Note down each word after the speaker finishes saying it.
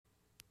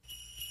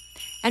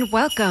And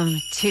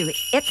welcome to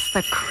It's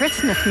the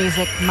Christmas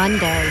Music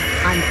Monday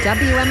on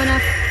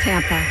WMNF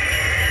Tampa.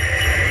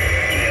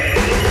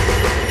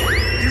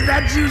 Is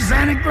that you,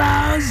 Santa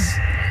Claus?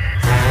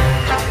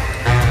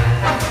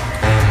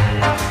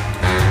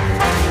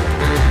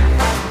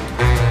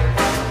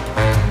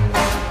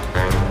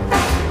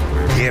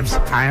 Gifts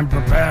I'm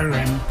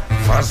preparing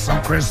for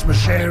some Christmas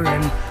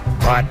sharing,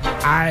 but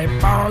I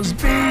pause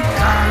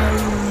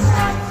because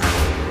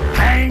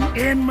hang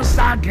in my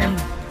stocking,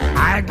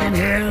 I can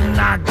hear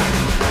knocking.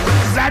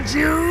 Is that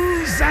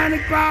you, Santa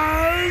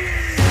Claus?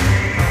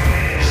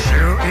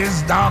 Sure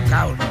is dark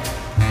out,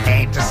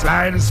 ain't the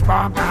slightest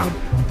spark out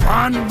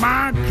upon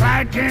my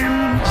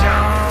clacking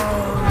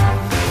jaw.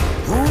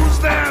 Who's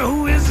there?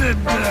 Who is it?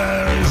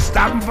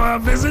 Stopping for a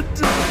visit?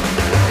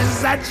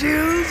 Is that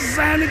you,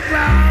 Santa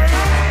Claus?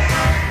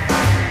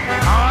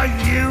 Are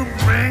you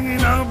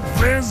bringing a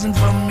present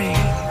for me?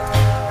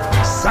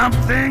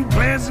 Something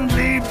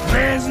pleasantly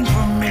pleasant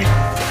for me.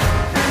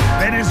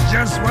 That is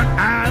just what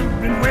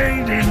I've been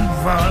waiting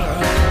for.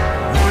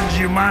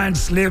 Would you mind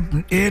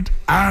slipping it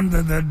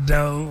under the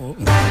door?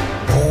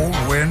 Cold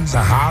winds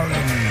are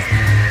howling,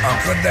 or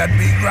could that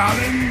be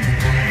growling?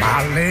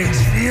 My legs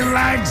feel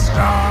like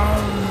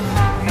straws.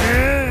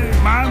 Yeah,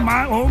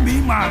 my, oh me,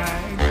 my.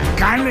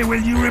 Kindly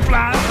will you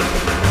reply?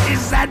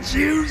 Is that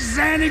you,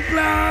 Santa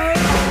Claus?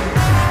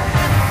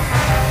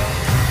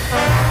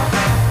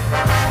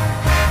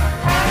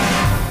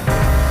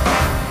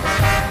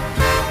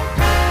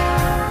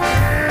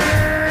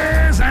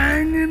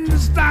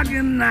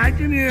 I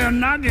can hear a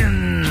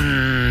knocking.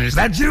 Is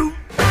that you,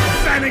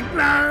 Santa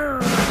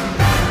Claus?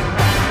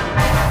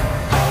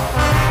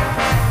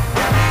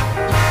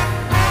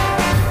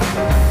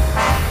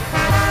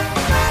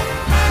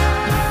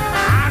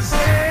 I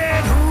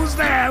said, who's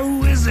there?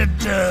 Who is it?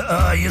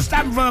 You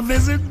stopping for a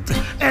visit?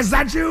 Is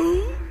that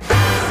you,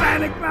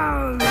 Santa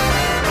Claus?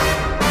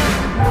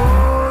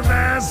 Oh,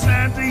 there,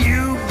 Santa,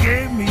 you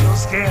gave me a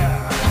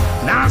scare.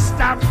 Now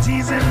stop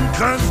teasing,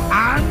 'cause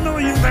I know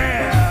you're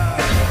there.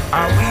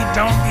 We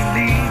don't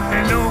believe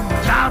in no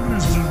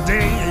goblins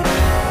today,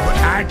 but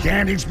I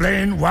can't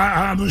explain why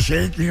I'm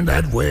shaking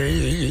that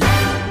way.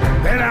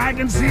 But I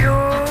can see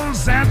old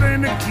Santa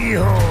in the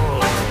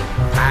keyhole.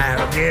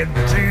 I'll get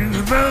to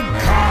the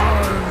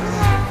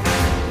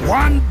cause.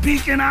 One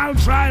peek and I'll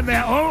try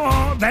there.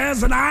 Oh,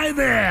 there's an eye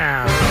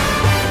there.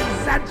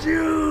 Is that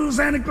you,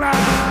 Santa Claus?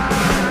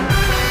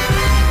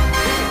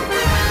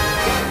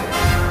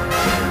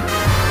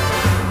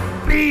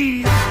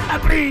 Please,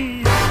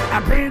 please,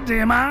 I paid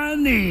to my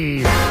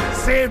knees.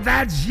 Say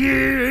that's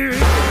you,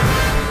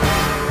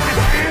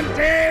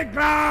 Santa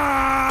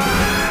Claus.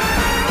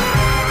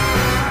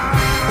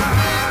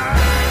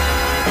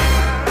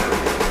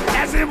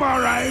 That's him, all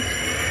right.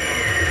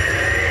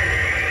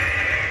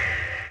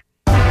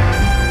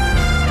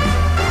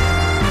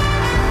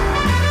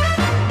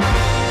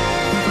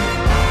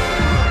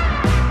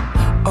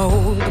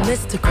 Oh,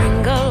 Mr.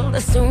 Kringle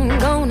is soon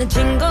gonna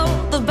jingle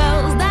the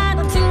bells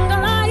that'll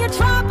tingle all your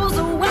troubles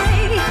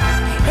away.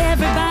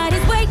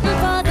 Everybody's waiting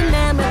for the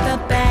man with the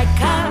bag,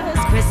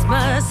 'cause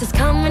Christmas is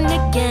coming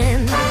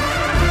again.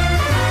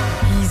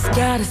 He's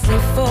got a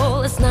sleigh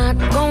full, it's not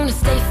gonna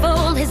stay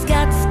full. He's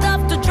got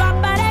stuff to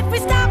drop at every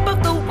stop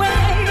of the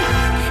way.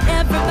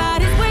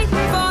 Everybody's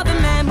waiting for the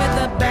man with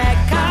the bag,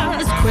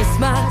 'cause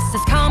Christmas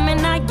is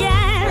coming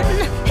again.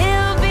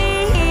 He'll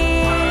be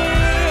here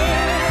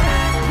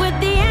with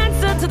the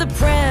answer to the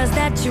prayers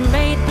that you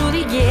made through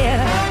the year.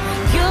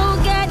 You'll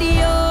get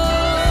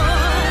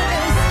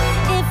yours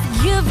if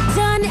you've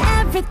done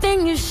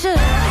everything you should.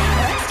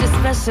 Extra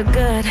special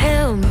good,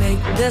 he'll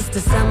make this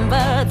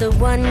December the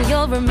one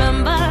you'll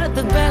remember,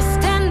 the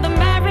best and the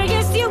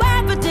merriest you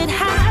ever did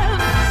have.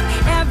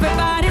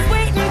 Everybody's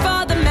waiting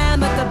for the man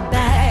with the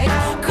bag.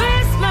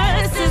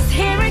 Christmas is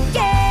here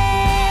again.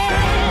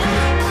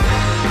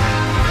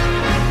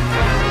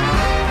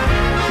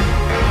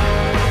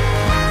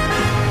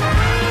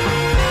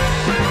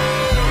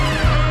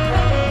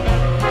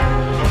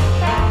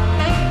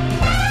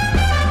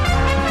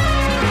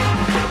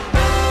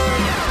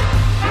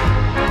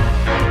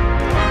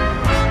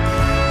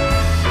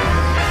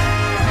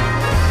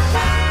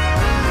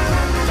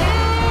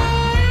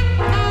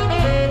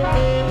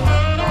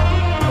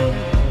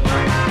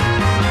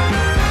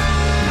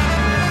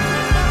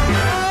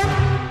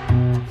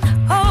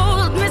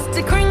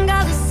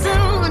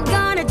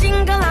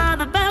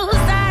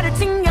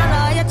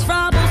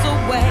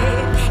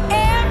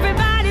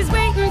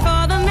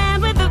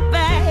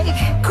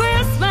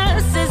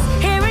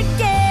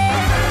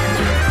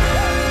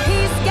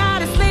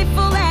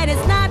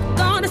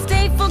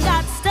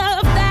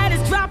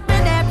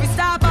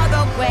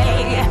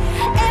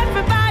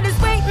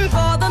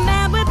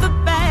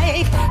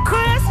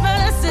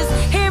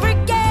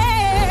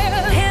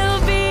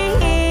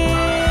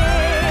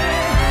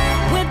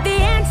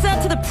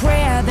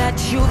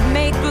 You've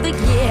made through the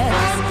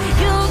years,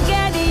 you'll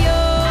get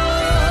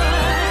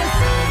yours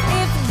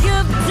if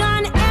you've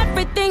done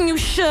everything you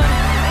should.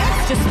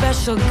 Extra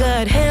special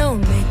good, he'll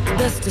make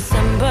this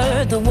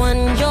December the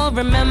one you'll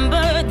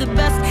remember, the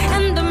best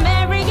and the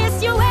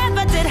merriest you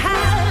ever did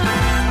have.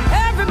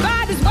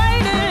 Everybody's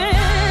waiting.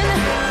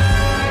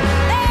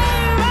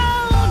 They're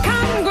all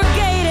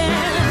congregating,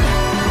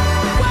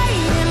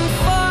 waiting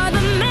for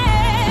the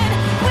man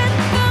with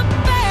the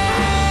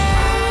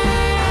bag.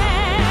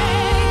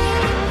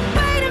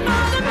 Waiting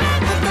for the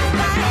man with the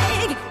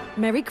bag.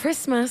 Merry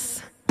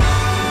Christmas.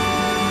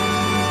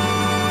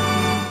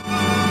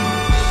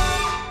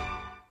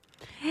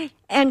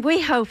 And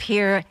we hope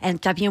here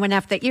at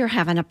WNF that you're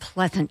having a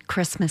pleasant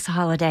Christmas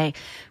holiday,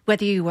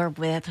 whether you are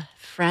with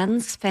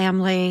friends,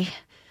 family,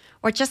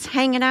 or just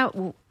hanging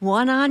out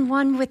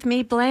one-on-one with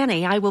me,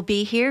 Blanny. I will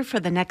be here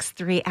for the next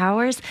 3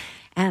 hours,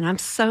 and I'm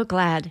so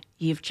glad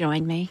you've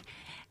joined me.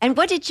 And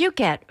what did you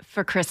get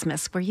for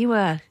Christmas? Were you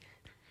a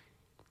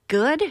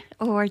good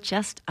or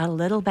just a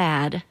little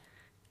bad?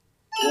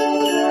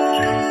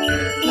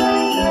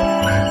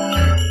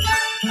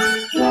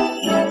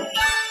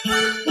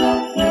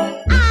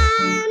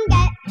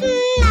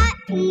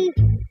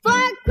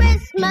 For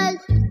Christmas,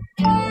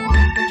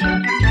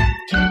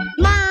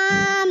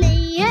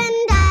 Mommy and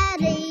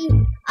Daddy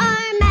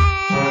are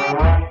mad.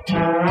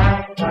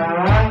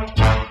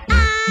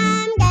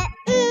 I'm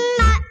getting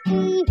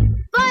nothing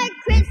for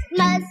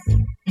Christmas,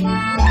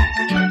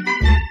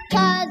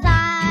 'cause I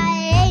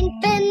ain't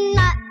been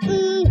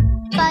nothing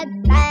but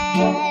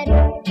bad.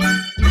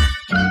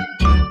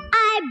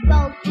 I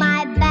broke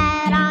my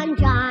bat on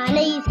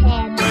Johnny's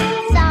head.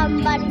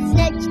 Somebody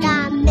snitched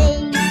on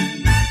me.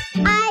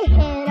 I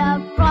hit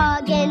a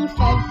frog in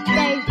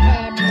sister's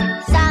bed.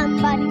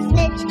 Somebody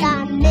snitched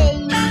on me.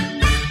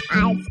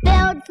 I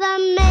spilled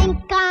some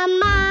ink on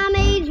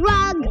Mommy's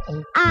rug.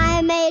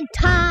 I made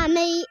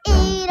Tommy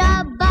eat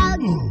a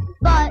bug.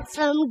 Bought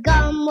some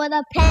gum with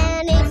a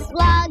penny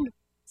slug.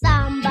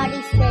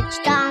 Somebody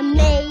snitched on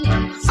me.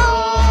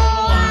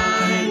 Oh,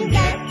 I'm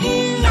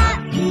getting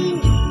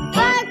nothing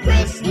for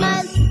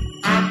Christmas.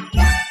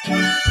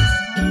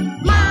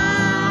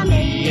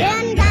 Mommy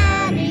and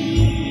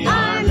Daddy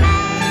are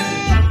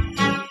mad.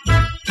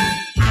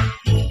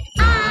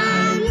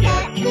 I'm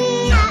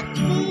getting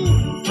nothing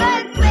for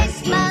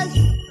Christmas,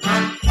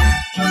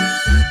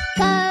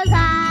 'cause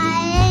I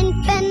ain't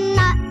been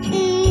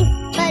nothing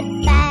but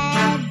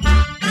bad.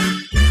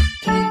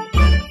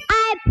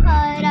 I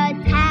put a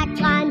tack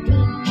on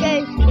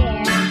teacher's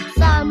hair.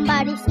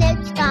 Somebody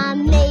snitched on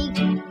me.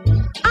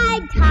 I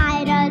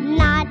tied a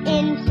knot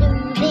in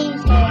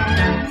Susie's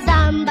hair.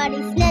 Somebody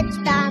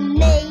snitched on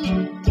me.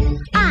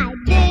 I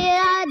did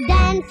a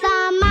dance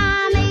on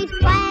Mommy's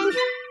plans.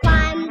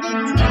 Climbed a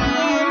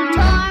tree and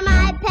tore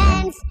my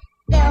pants.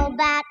 Filled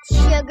that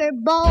sugar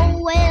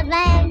bowl with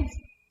ants.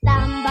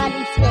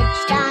 Somebody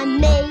snitched on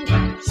me.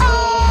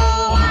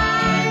 Oh,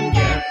 I'm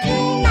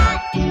getting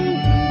nothing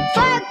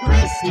for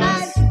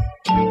Christmas.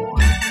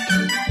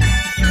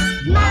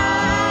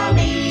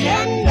 Mommy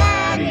and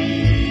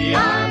Daddy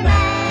are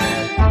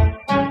mad.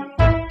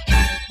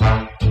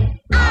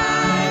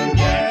 I'm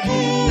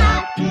getting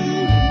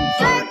nothing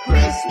for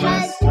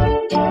Christmas,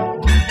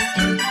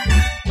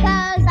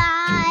 'cause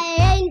I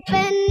ain't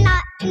been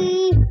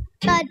nothing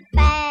but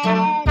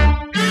bad.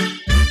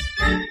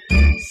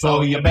 So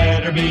you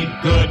better be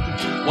good,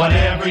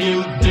 whatever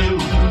you do,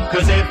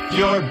 'cause if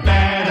you're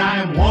bad,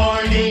 I'm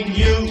warning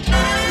you.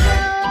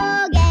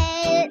 You'll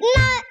get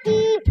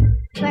nothing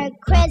for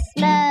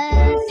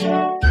Christmas.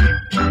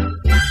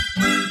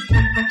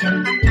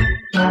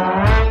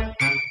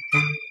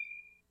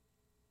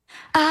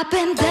 I've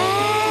been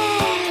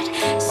bad,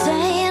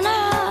 saying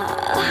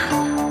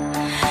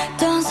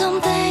done some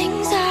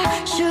things I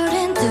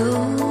shouldn't do.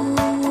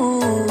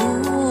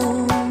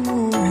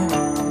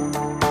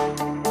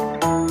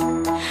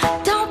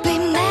 Don't be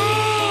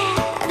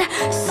mad,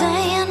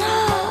 saying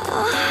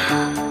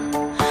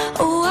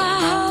oh, I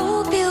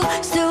hope you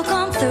still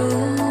come through.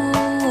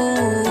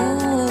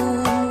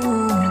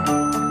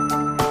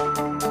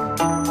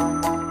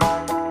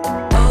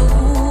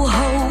 Oh,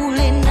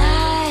 holy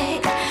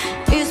night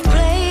is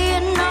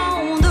playing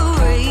on the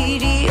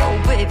radio,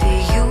 baby.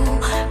 You'll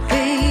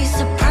be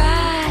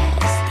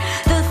surprised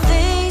the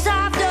things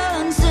I've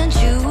done since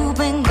you've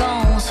been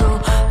gone. So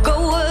go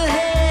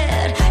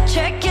ahead,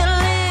 check your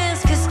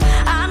list, 'cause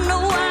I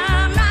know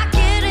I'm not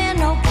getting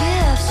no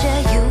gifts.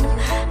 Yeah, you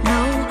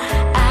know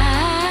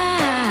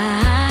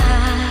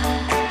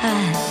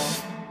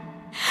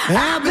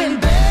I've been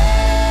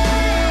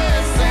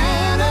bad,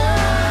 Santa.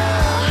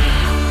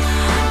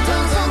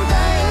 Done some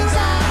things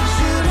I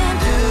shouldn't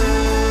do.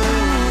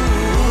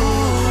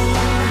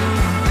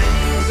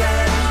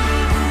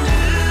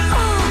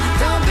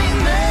 Don't be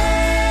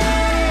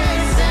mad,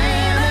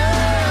 Santa.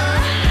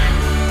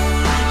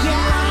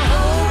 Yeah, I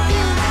hope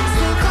you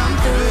still come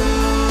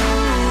through.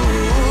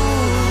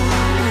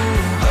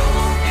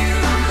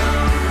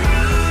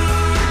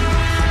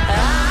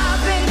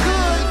 I've been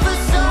good for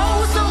so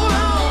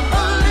long,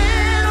 a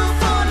little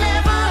for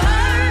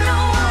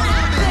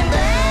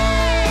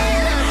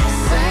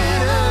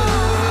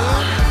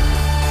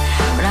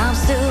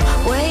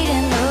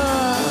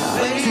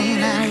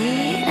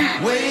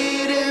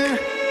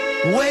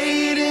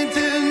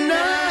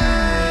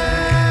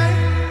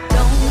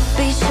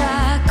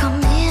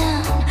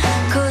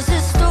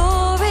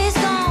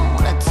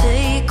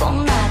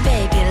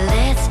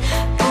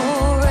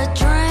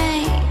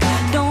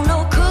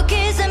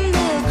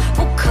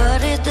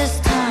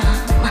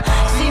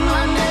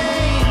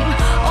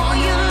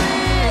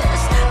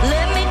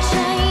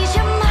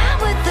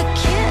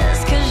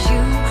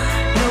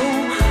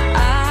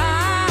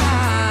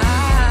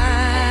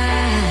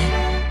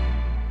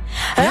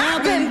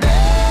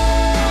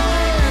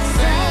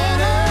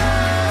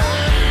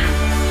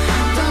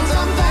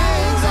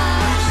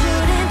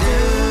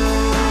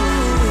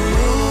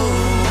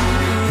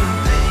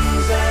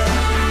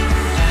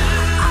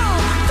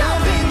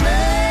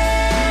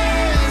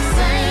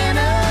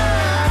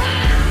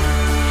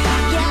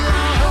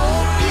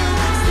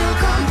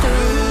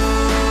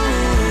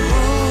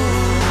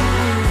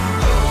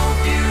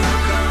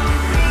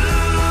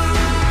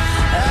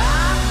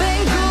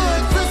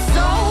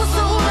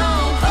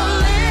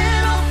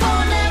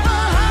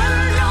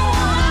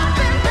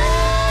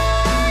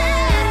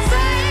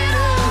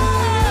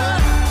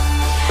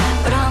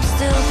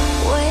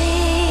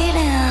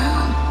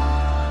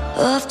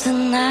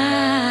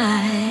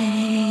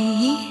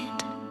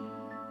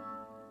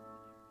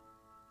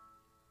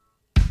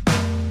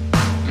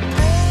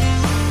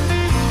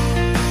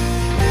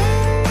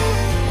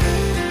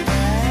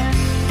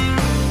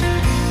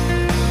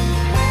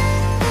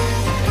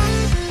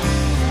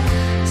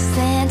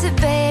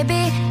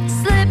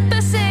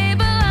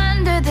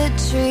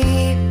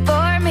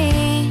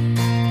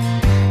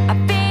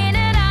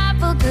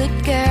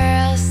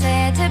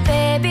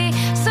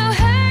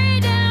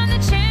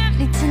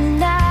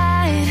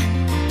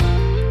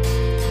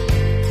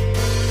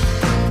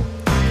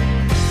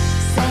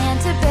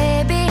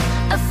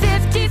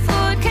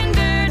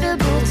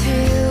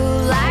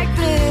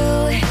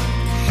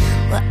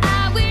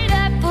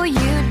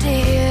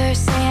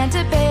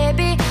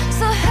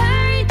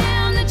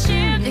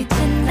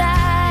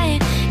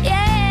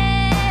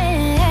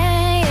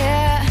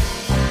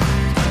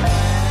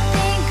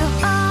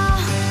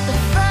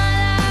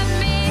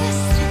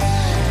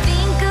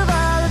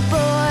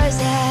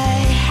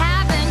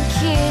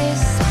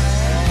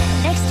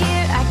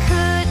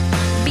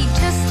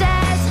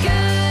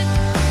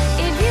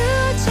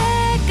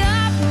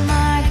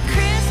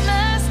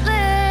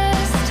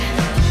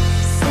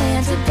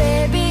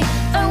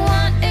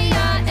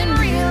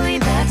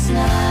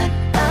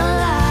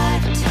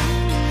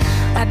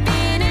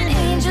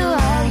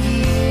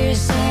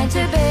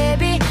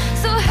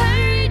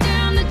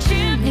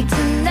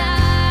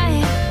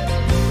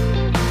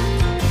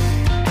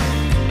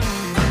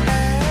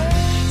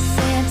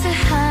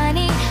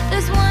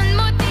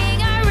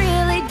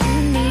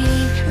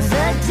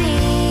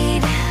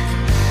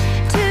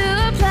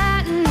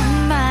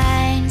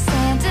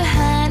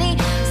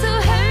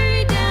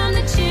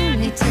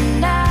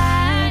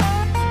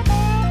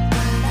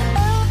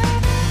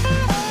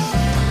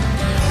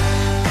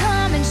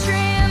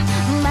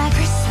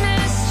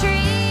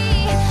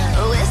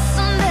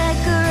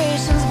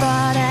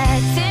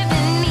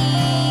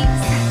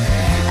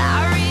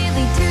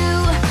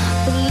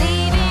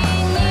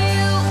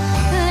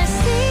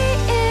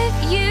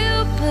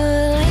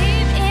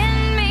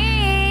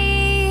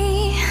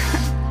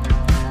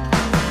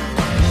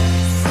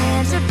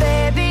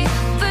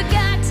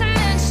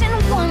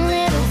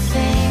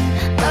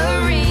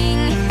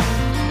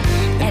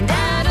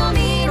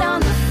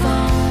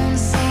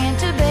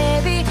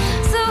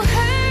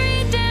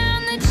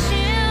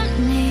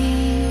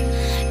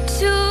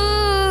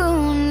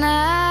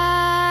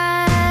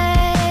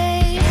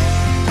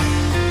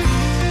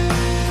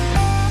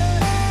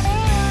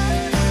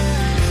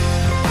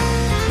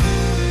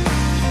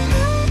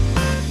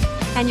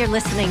you're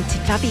listening to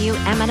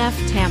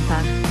WMNF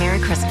Tampa. Merry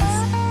Christmas.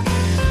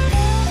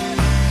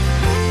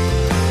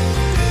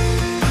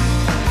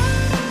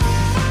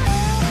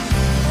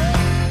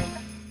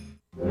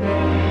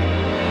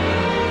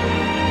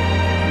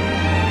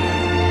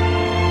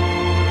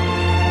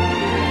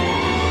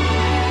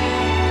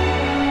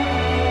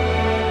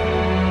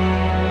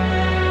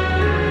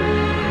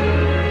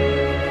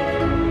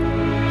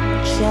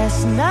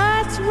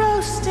 Chestnuts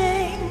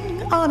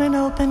roasting on an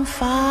open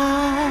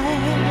fire,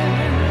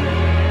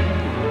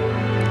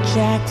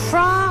 Jack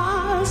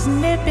Frost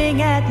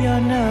nipping at your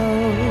nose,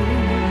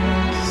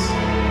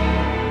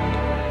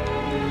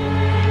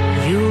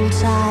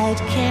 Yuletide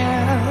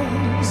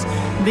carols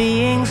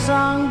being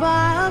sung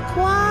by a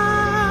choir,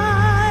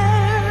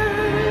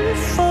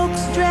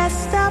 folks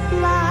dressed up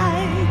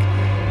like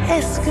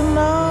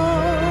Eskimos.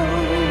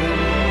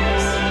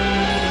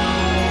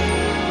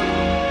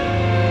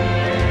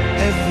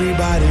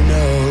 Everybody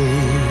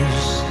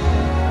knows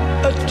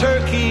a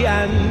turkey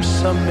and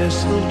some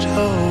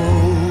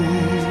mistletoe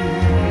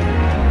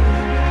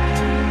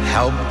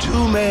help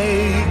to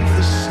make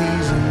the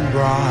season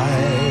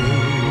bright.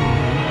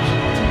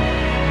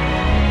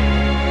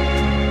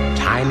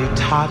 Tiny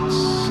tots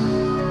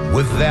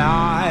with their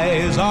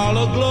eyes all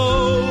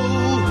aglow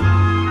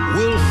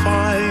will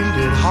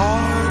find it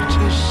hard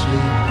to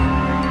sleep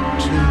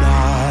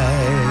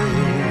tonight.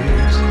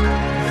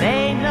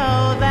 They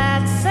know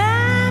that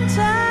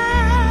Santa's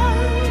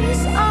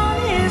on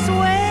his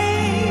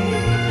way.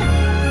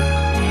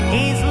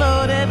 He's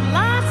loaded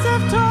lots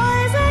of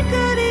toys and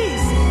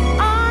goodies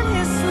on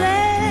his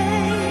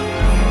sleigh.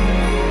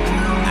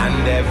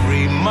 And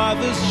every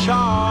mother's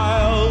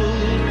child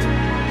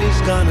is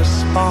gonna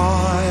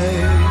spy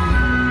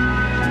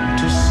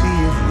to see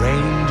if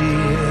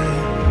reindeer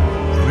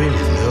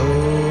really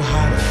know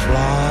how to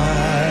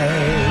fly.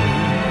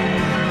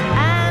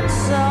 And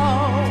so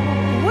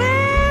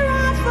we're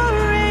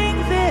offering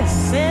this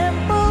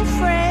simple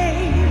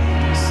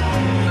phrase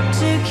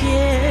to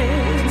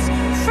kids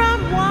from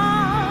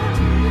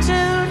 1 to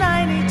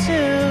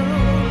 92.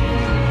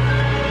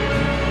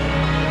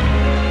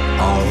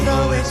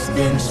 Although it's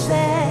been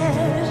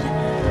said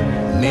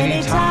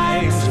many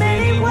times,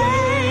 many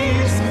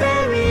ways,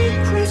 Merry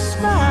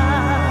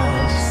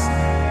Christmas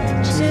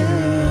to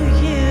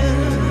you.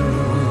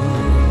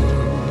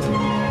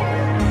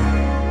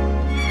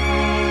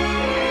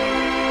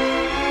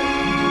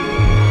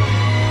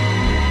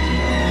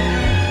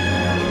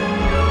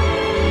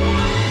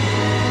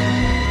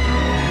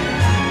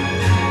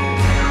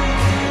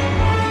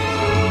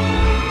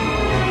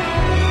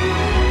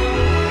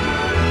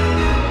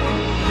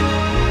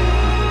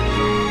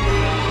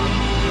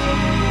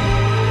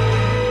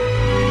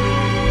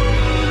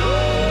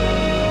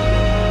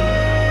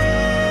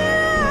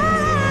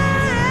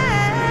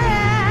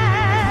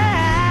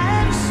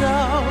 And so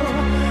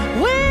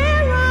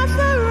we're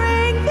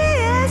offering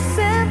this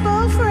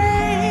simple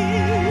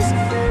phrase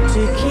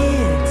to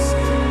kids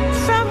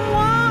from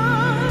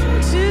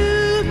 1 to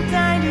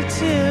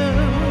 92.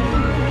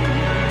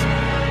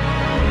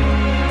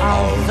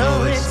 Although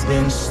it's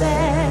been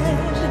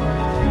said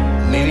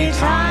many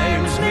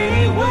times,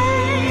 many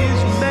ways,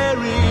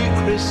 Merry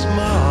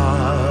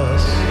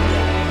Christmas.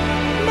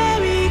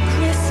 Merry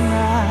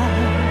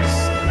Christmas.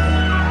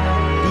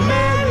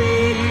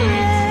 Merry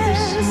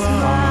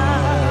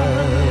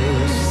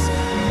Christmas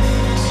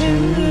to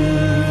you.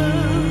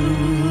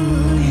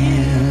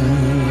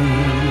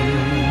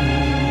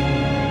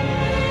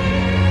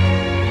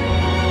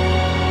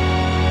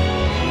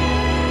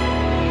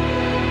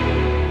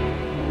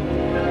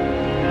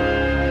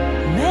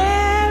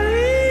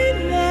 Merry,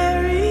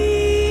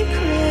 Merry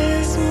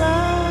Christmas.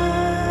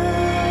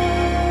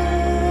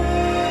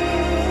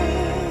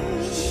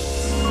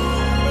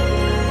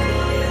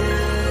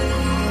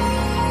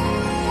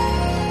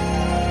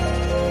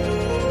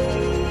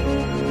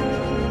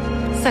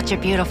 Such a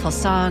beautiful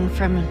song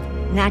from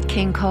Nat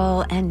King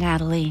Cole and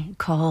Natalie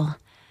Cole.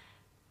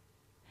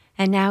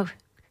 And now,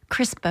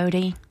 Chris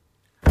Bodie,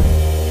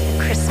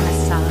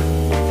 Christmas song.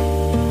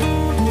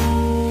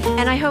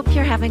 And I hope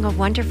you're having a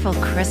wonderful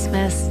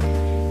Christmas.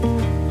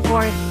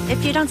 Or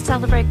if you don't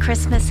celebrate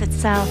Christmas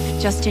itself,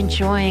 just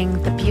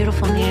enjoying the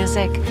beautiful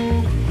music,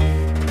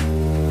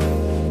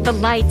 the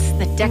lights,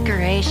 the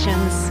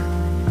decorations,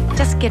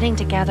 just getting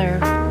together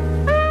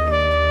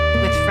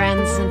with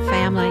friends and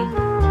family.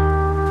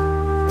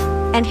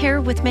 And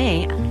here with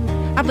me,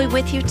 I'll be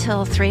with you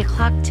till 3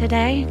 o'clock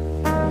today.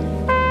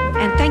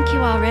 And thank you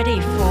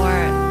already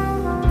for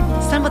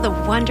some of the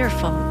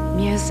wonderful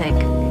music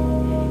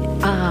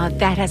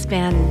that has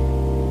been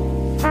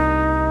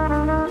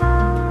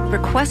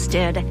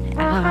requested.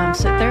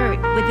 So there,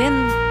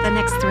 within the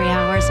next 3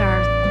 hours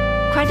are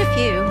quite a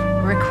few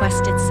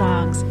requested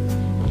songs.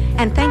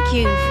 And thank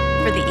you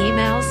for the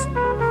emails.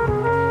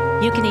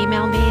 You can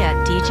email me at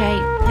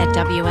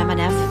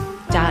dj@wmnf.org.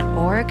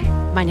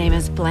 My name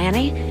is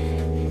Blanny.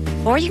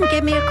 Or you can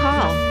give me a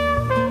call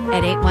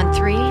at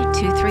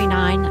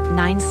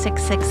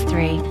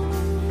 813-239-9663.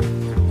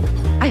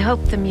 I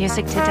hope the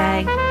music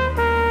today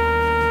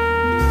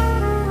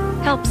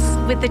helps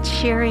with the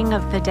cheering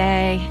of the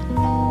day.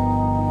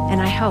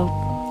 And I hope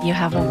you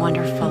have a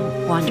wonderful,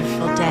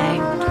 wonderful day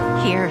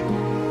here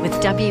with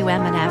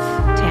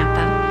WMNF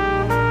Tampa.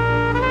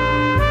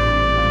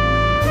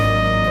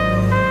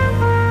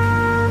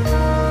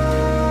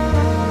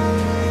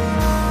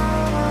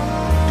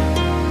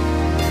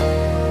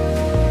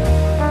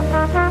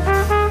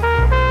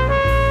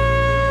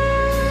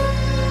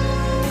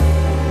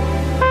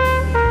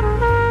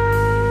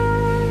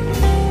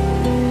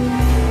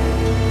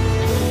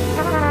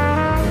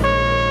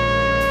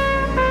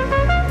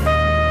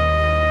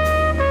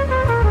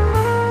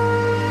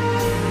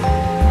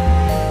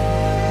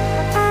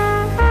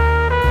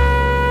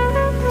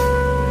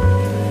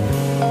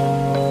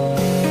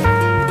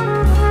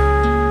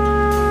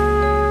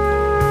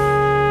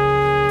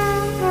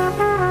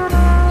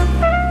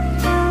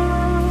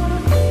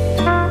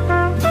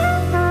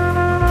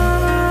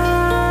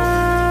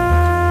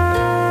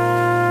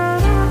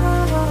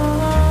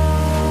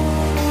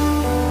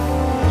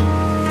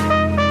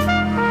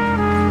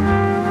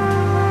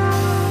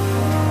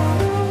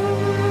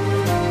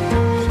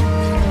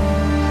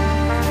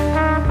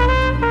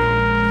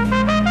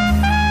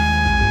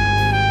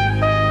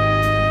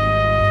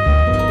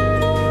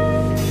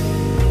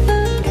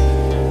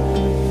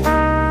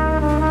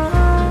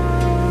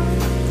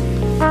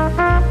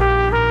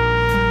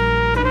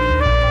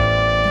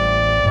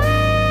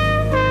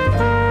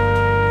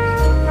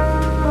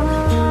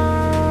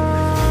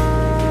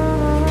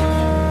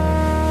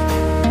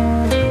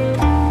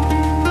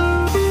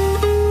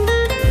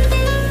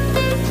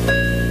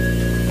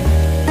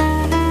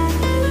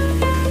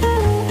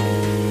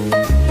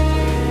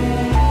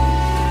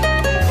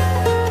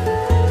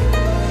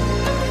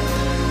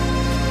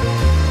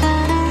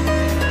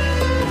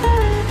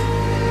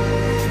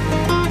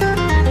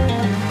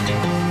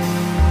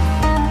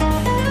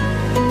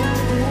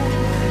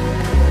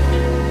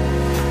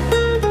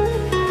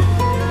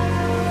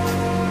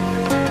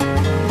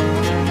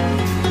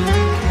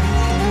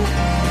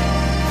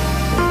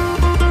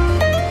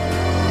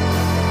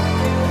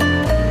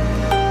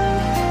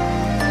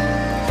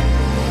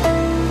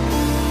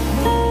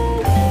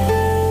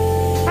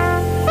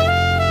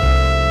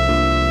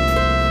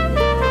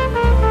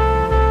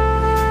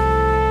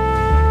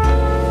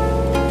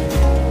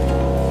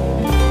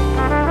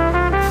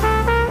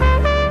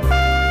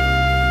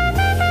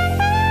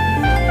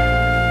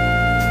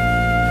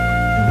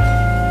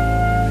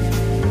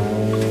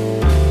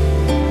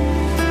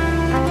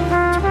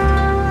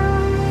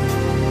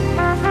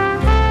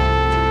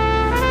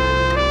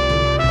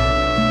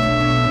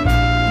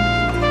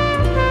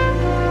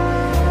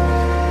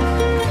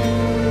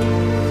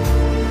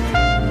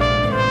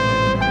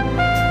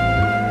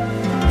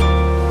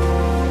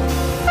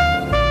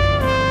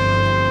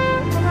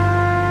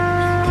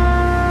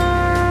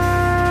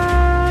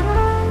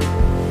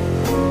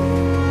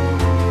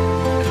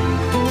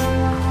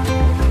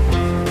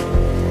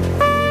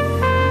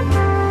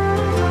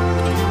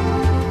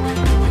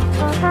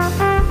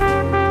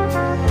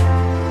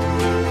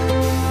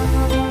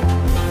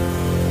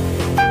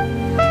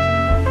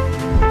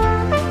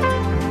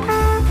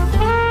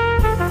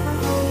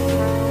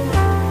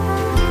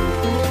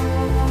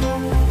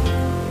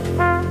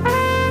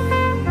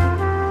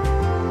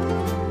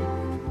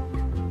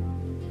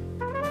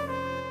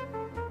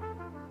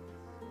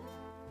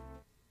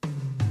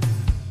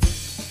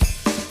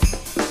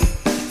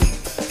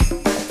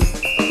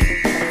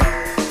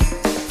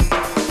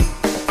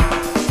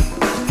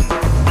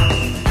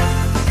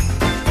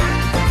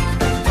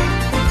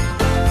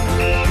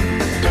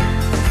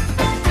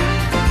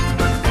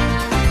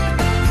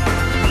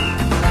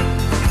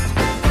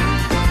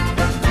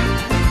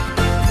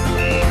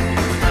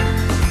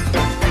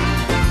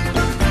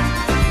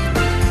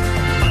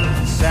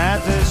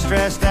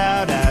 Stressed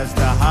out as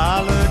the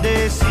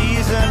holiday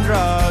season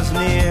draws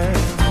near.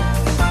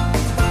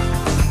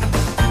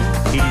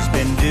 He's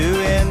been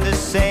doing the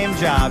same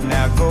job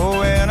now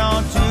going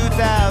on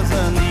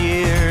 2,000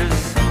 years.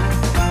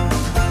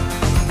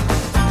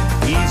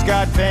 He's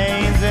got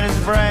veins in his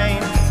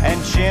brain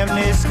and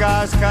chimney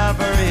scars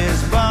cover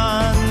his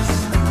buns.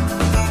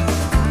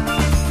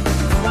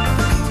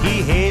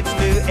 He hates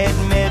to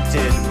admit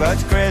it, but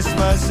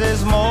Christmas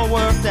is more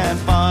work than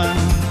fun.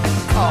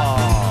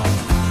 Aww.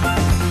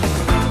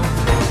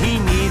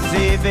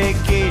 A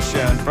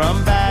vacation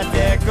from bad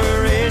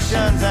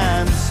decorations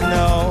and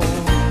snow.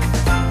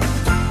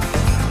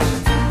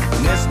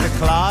 Mr.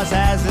 Claus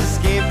has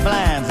escape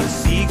plans, a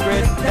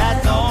secret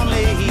that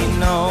only he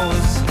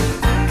knows.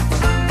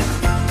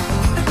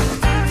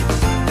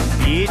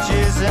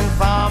 Beaches and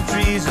palm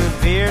trees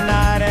appear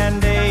night and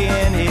day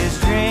in his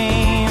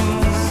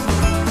dreams.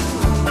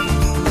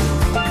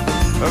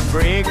 A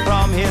break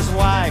from his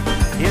wife,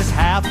 his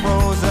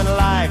half-frozen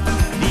life,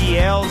 the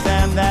elves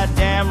and that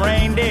damn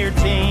reindeer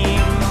team.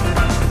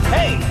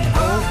 Hey,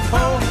 ho,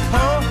 ho,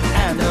 ho,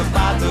 and a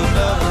bottle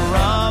of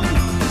rum.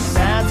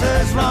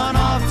 Santa's run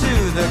off to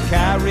the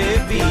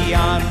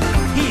Caribbean.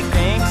 He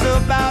thinks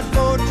about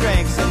boat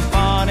drinks and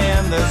fun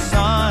in the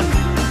sun.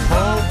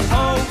 Ho,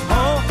 ho,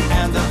 ho,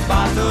 and a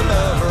bottle of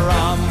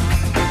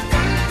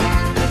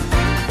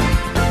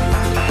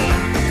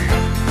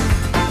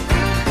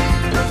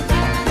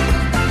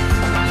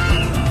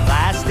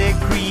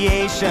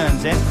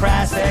vacations and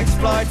crass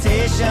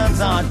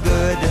exploitations aren't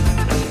good.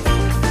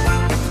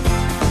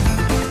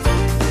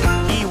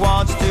 He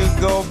wants to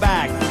go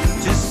back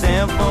to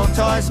simple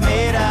toys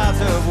made out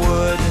of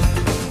wood.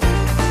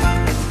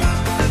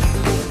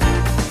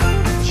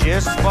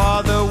 Just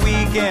for the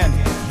weekend,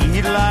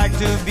 he'd like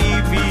to be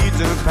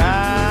Peter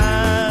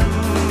Pan.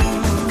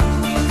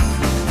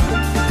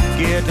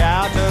 Get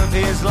out of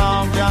his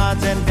long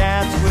johns and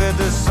dance with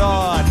the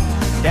sword.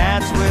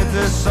 Dance with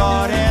the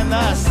sword in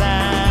the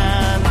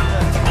sand.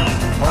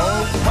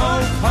 Ho,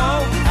 ho,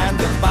 ho, and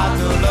the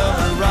bottle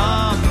of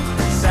rum.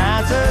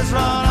 Santa's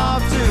run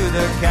off to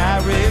the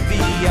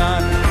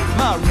Caribbean.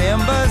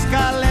 Marimbas,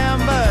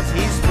 calimbas,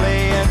 he's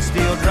playing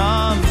steel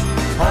drums.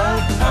 Ho,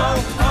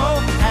 ho, ho,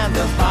 and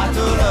the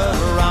bottle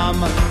of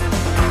rum.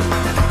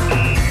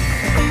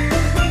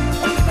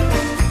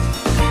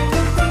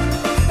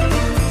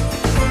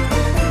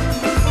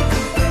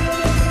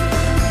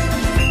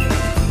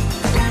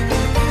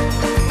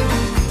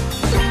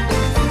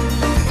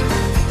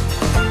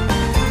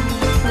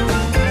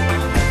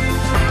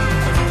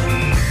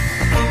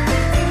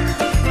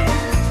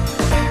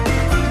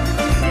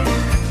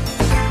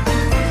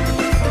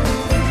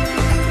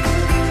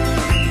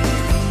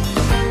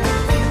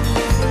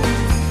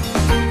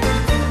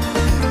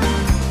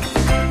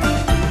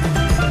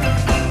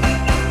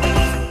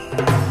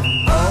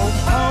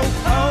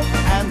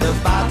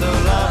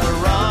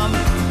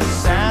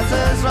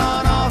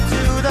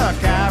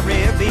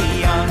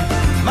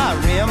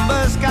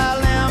 Marimbas,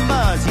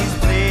 calimbas, he's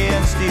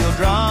playing steel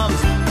drums.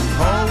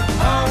 Ho,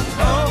 ho,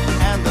 ho,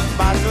 and the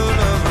bottle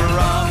of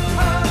rum.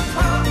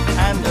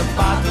 And the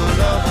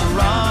bottle of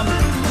rum.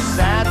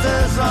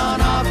 Santa's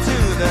run off to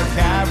the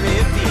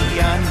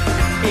Caribbean.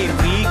 A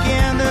week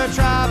in the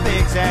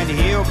tropics and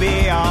he'll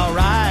be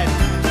alright.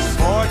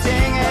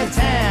 Sporting a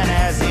tan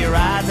as he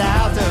rides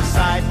out of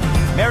sight.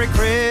 Merry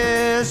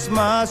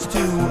Christmas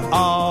to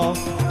all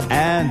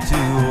and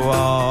to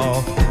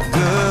all.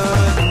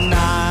 Good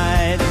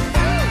night.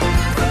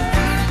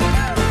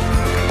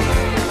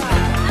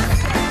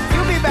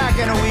 You'll be back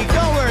in a week.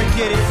 Don't worry,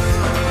 kiddies.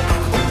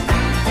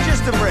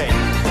 Just a break.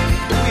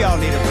 We all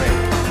need a break.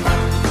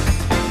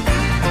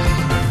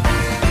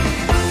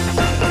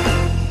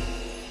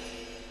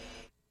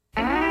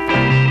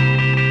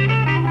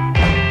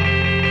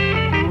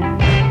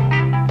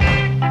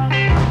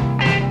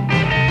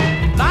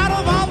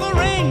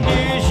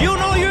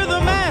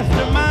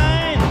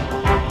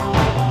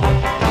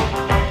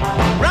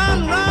 Run,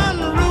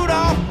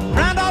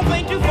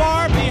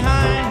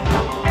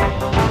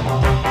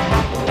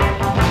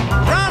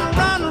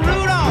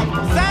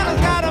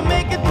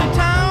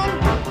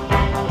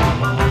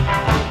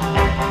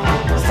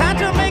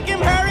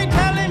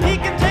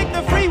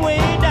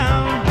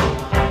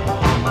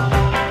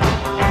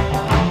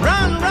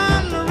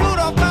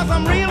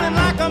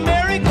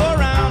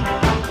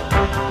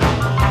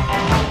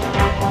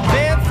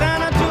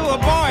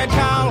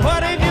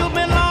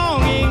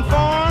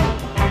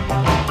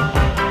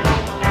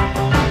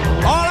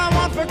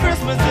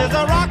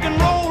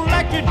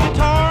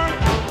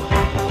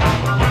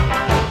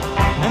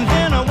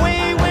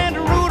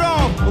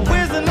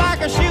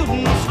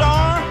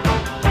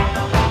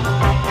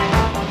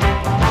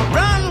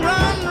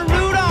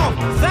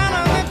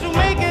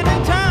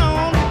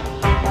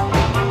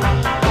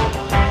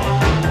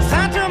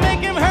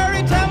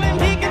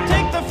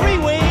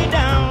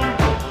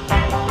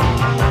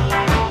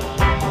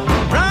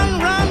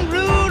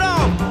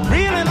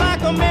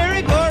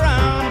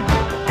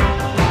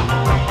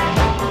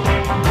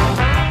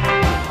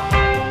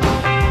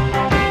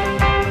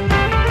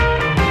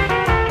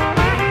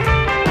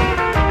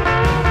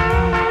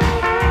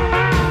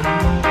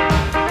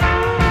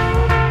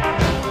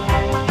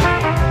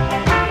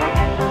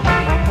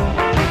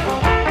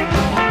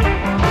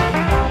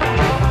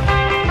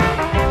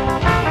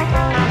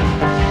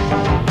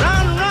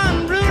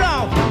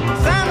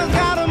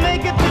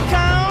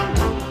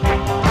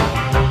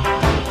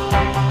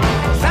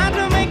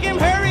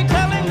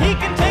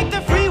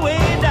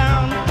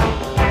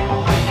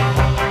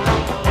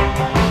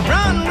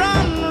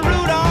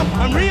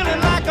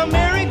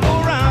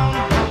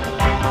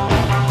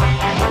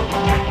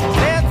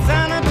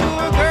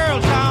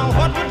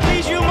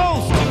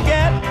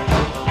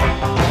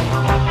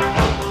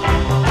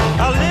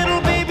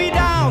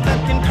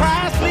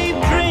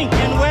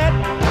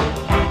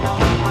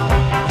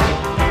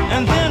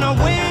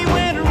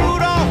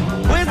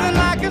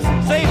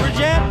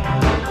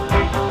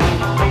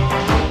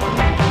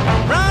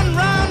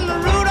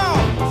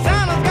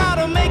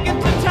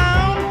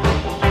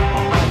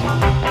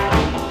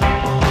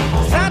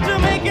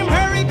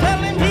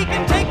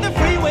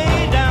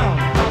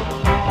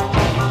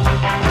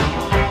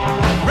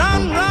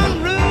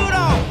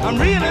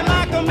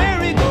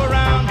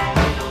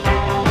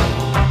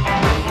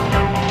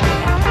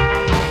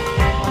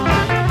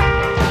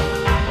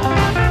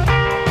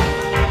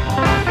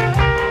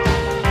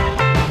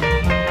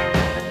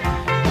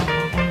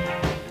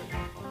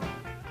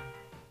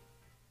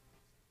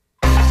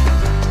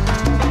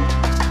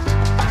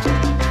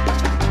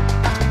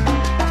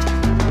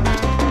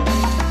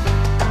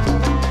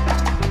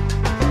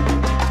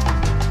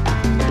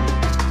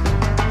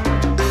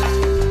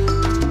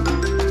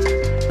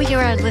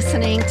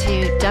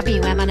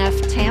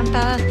 WMNF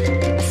Tampa,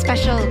 a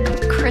special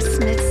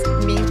Christmas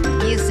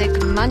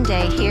Music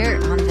Monday here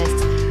on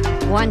this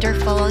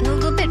wonderful and a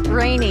little bit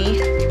rainy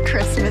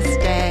Christmas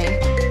day.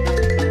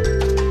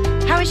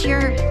 How is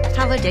your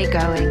holiday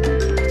going?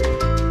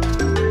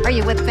 Are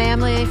you with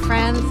family,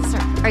 friends,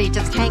 or are you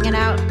just hanging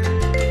out,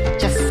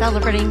 just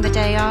celebrating the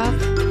day off?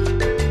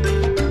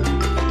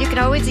 You can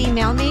always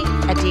email me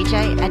at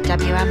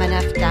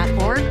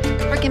dj@wmnf.org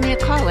or give me a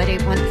call at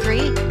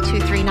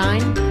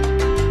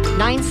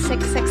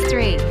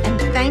 813-239-9663.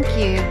 And thank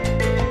you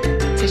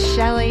to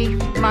Shelley,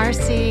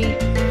 Marcy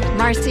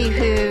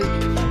who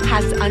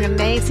has an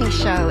amazing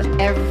show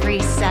every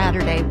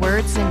Saturday,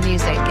 Words and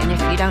Music. And if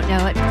you don't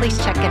know it, please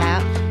check it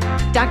out.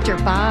 Dr.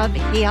 Bob,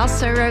 he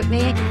also wrote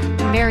me,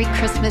 Merry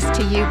Christmas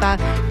to you, Bob.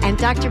 And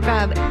Dr.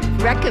 Bob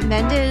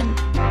recommended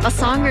a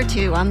song or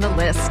two on the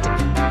list.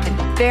 And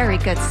very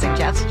good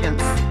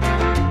suggestions.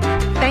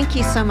 Thank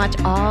you so much,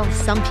 all.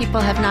 Some people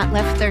have not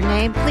left their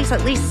name. Please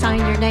at least sign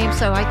your name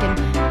so I can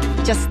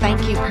just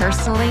thank you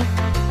personally.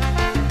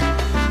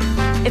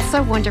 It's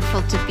so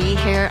wonderful to be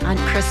here on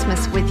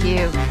Christmas with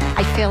you.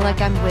 I feel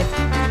like I'm with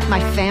my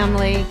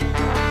family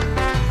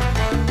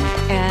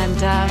and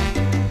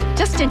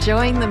just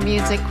enjoying the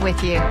music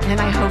with you, and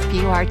I hope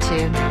you are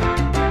too.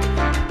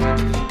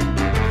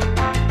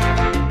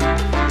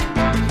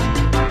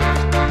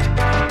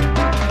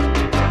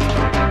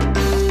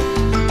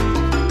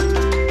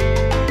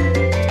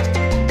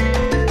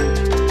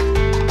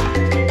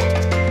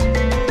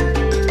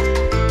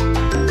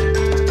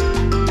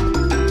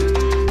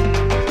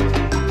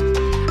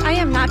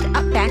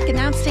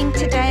 Announcing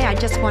today. I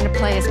just want to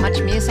play as much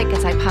music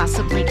as I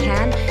possibly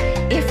can.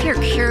 If you're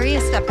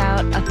curious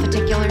about a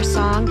particular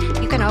song,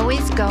 you can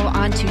always go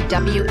onto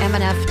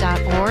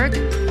WMNF.org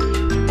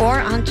or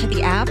onto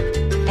the app,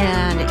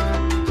 and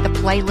the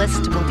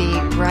playlist will be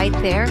right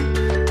there.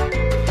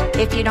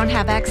 If you don't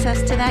have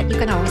access to that, you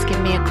can always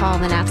give me a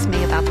call and ask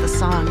me about the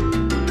song.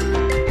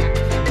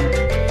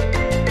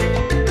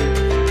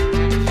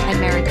 And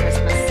Merry Christmas.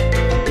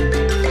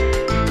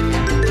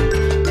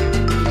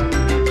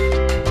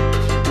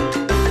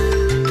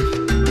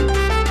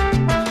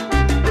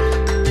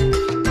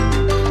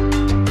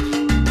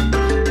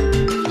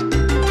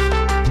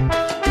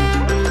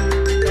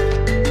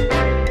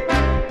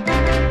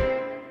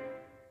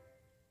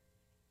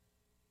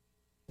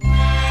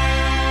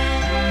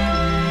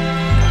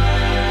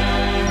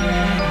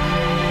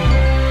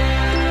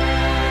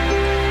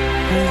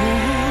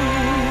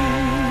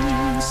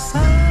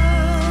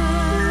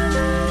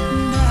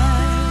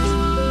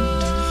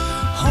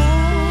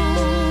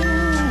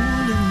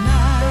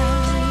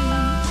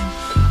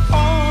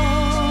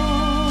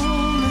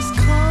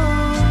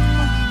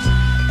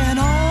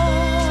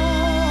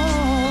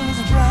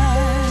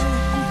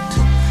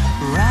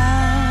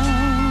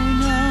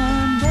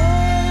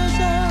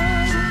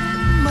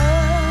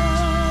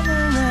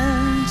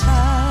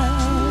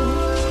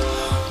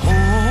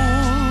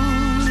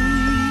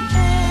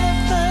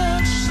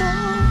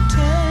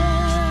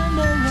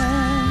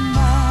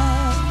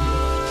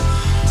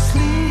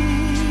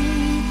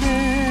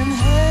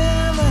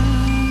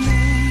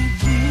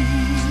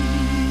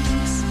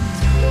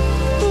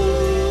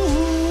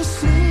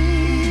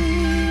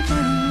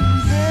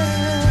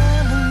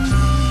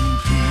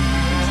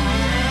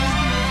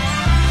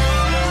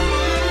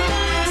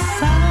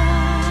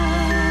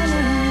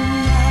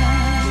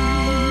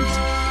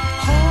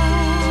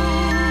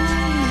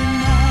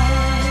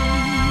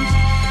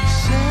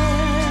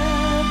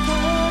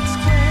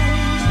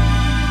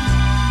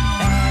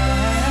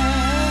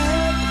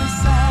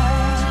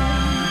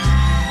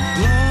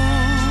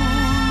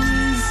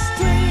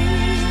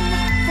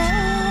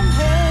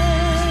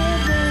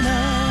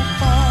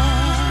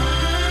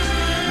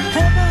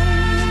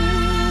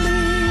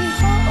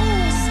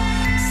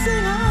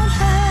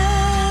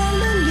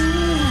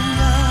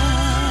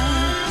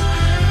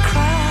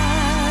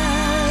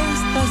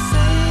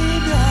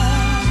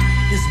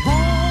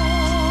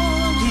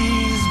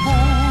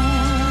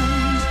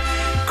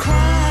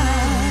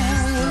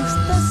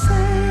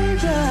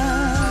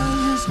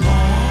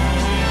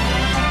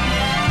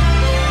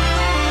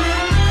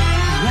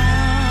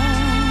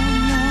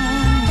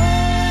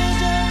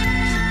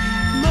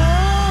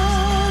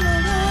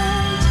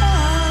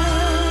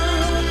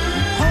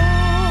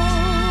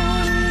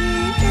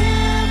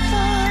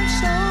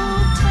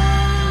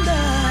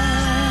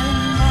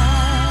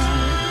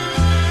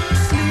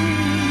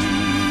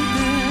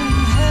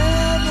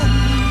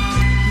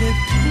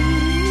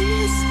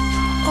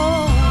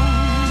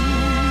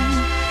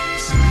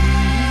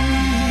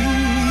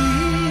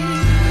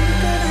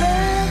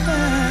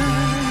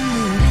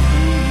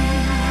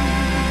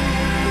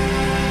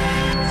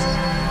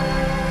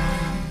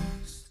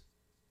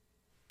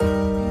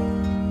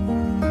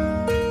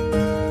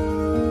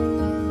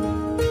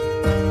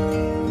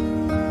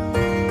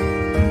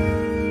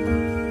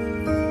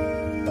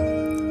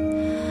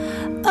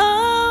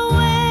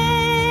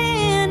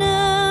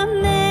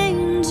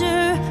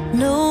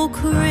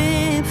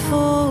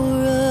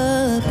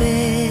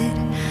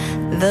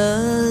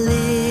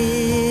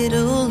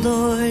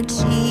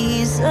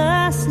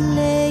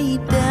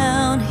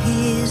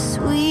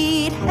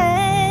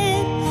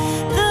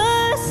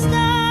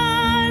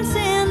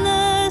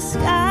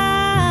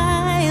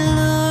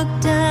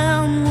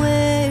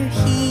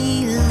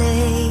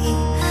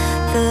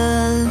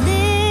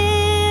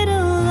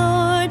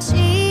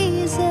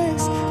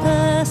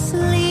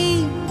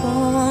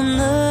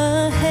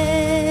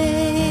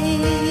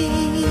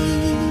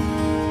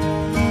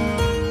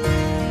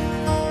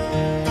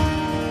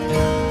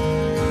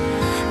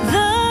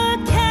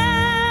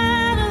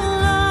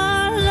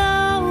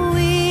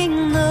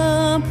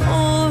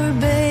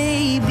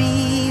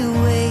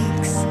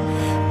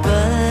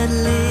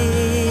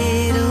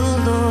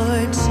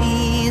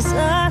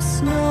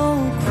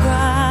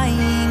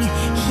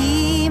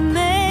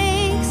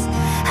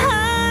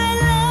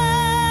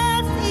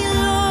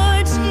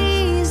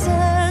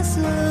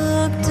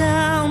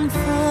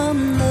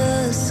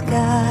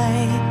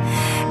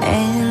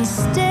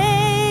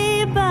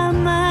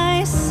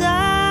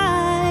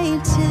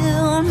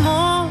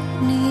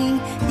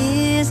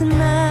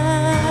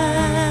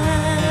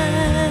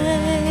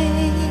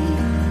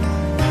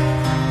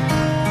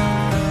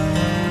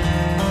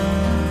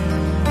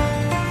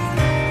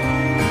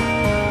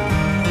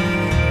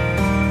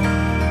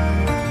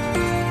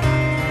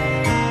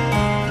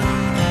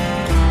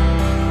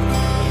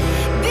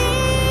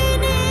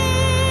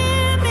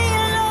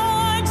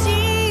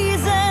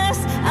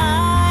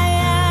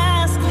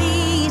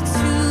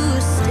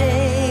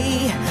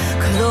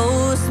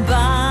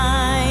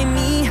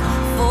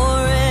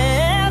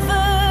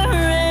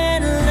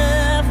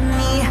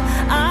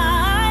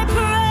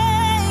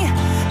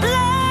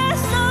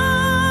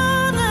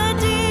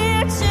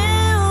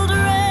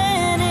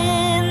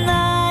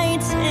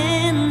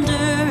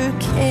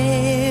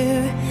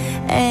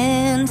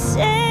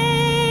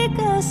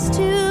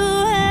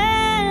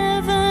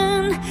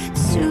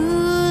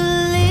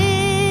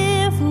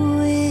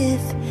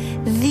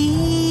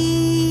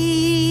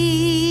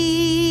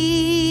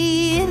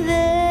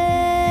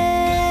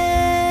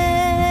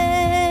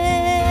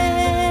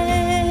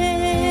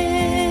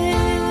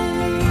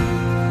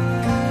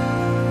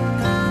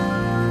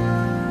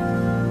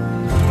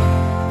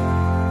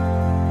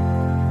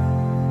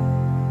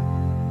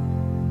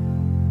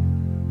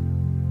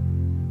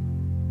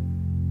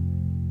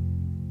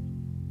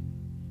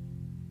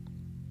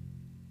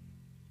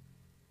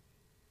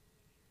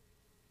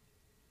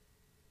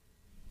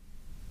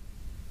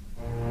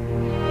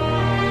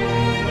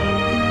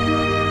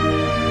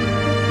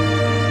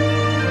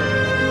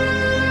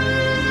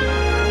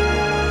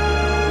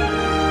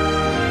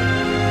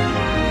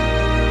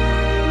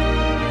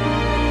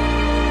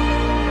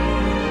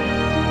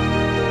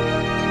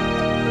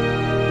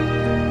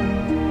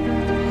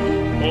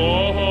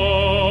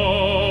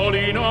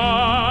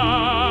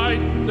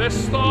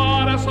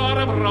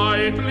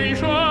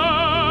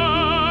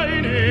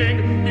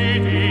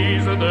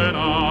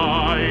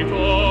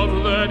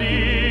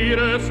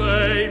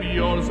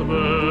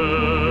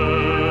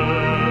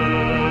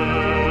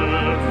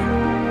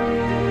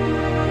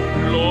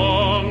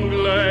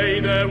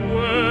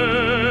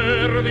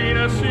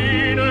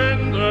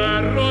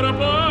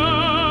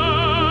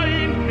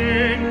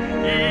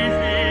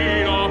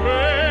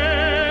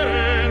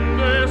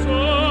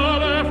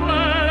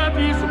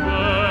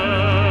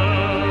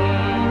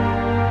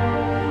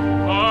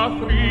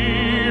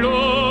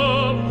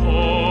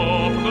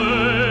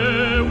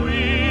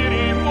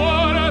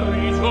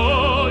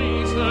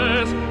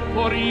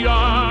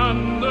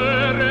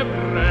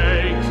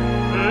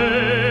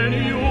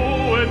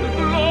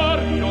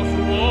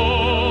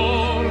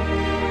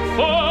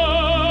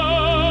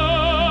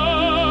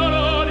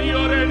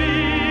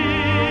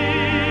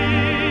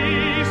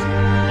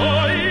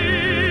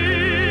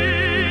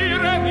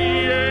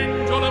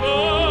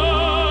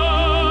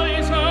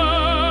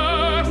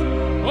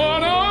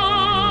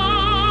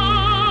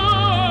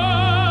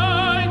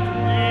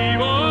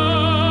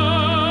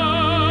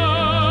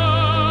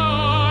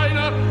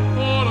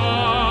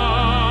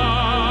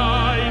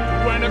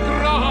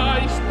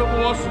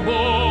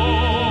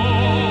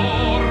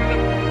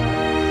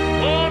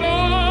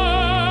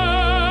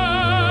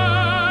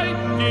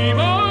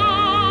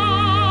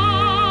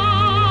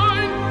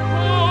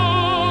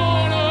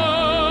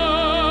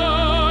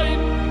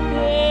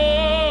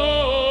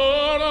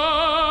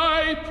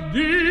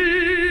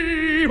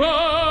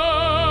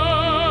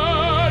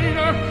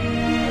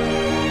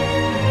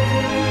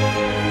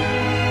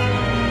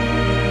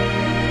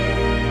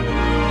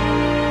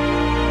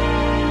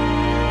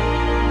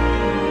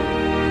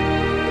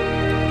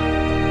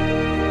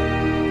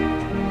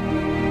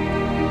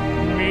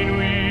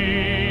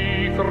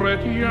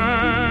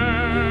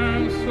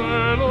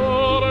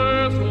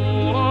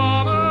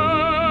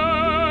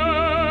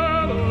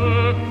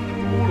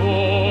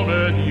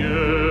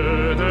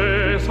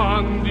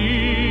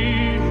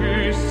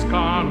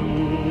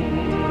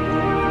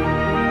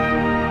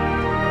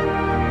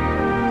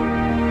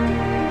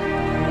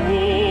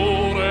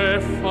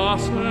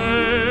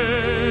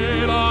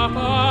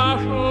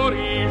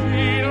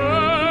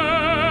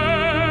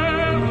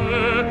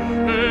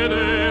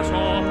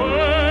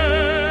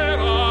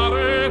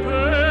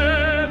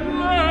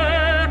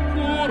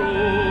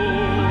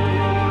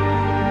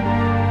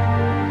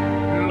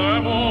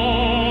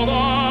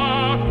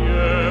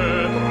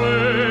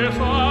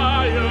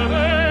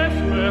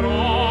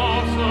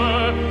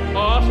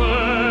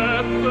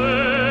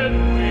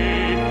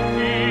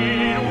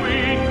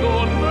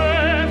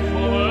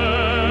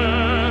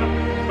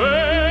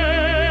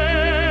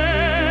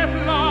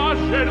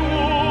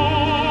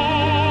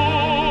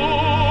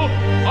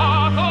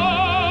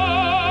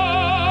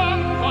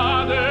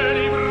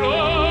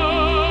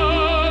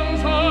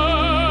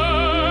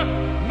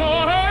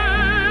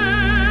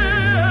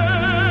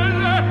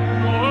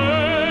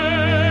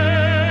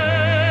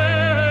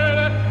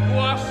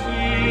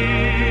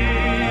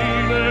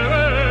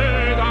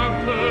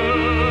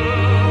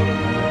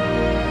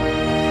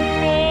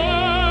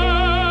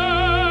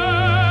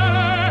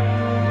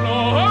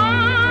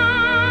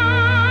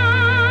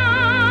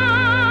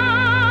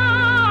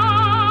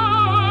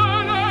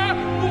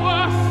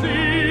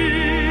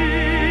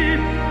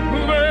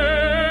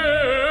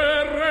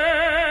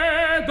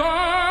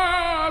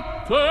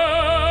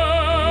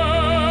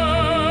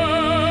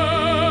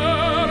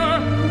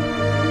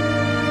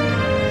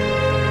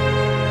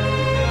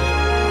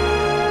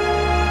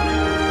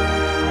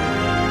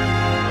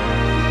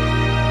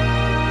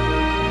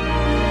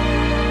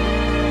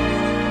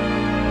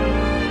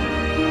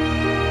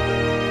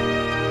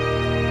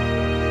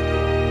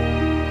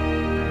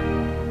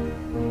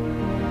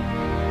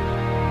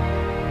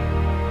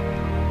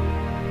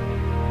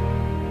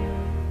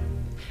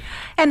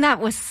 And that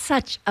was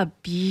such a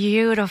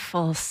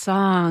beautiful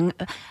song.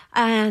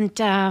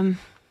 And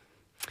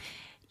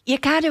you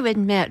got to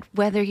admit,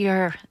 whether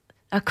you're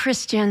a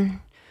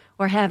Christian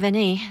or have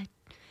any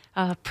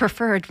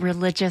preferred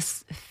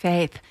religious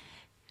faith,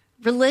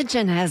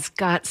 religion has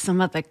got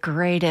some of the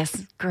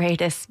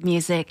greatest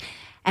music.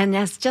 And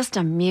as just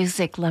a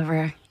music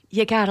lover,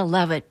 you got to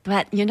love it.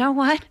 But you know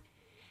what?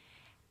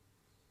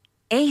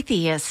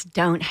 Atheists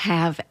don't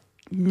have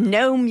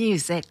no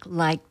music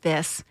like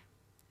this,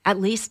 at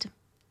least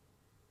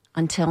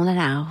until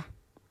now.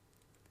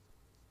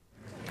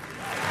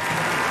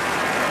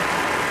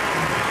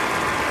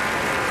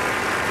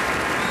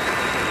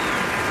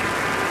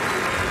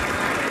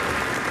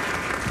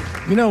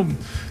 You know,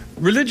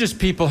 religious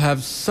people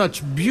have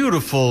such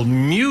beautiful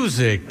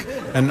music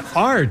and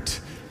art,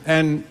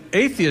 and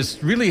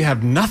atheists really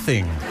have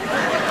nothing.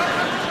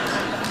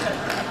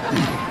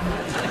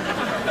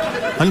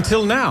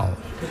 Until now.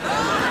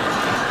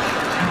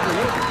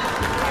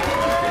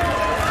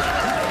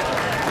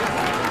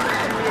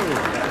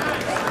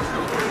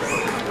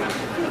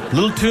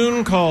 Little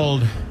tune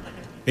called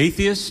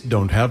Atheists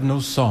Don't Have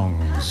No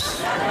Songs.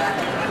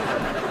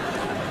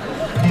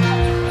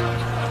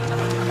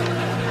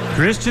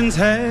 Christians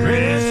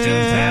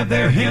have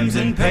their hymns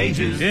and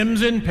pages.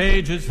 Hymns and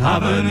pages.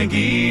 Hava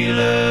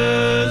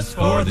Nagilahs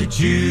for the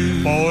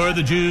Jews. For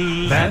the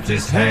Jews.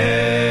 Baptists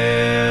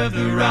have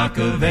the Rock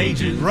of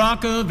Ages.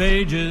 Rock of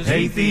Ages.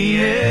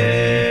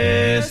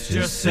 Atheists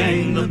just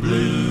sing the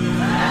blues.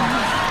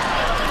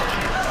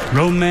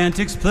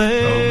 Romantics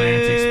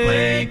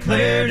play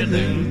Claire de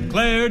Lune.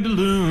 Claire de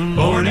Lune.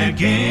 Born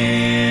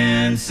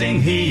again, sing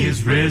He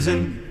is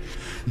risen.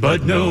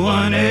 But no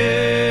one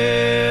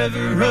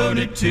ever wrote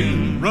a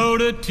tune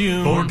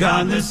for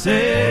godless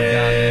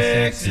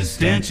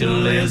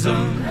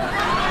existentialism.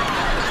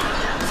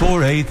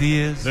 For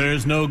atheists,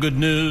 there's no good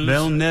news.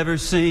 They'll never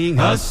sing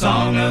a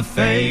song of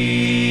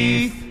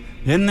faith.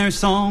 In their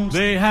songs,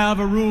 they have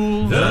a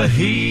rule. The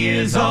He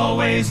is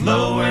always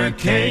lowercase.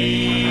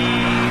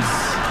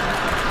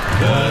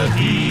 The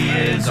He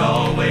is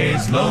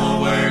always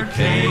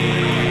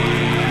lowercase.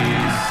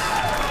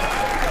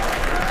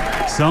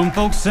 Some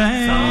folks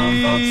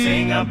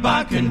sing a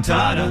Bach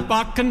cantata.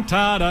 Bach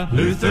cantata.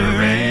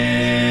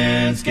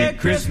 Lutherans get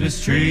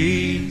Christmas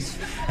trees.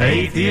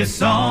 Atheist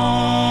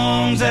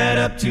songs add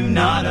up to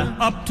nada.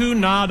 Up to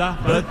nada.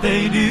 But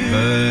they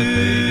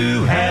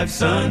do have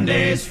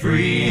Sundays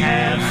free.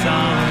 Have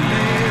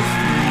Sundays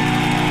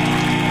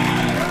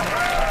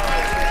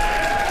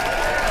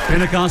free.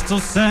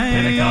 Pentecostals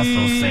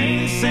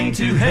sing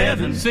to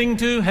heaven. Sing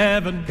to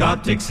heaven.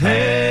 Coptics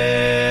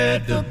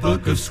had the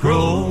Book of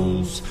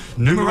Scrolls.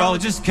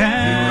 Numerologists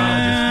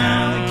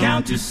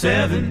count to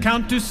seven.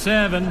 Count to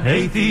seven.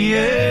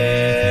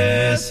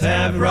 Atheists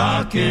have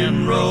rock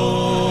and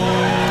roll.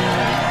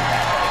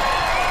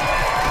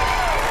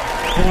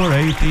 For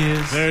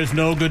atheists, there's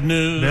no good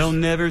news. They'll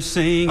never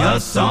sing a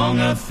song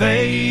of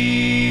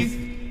faith.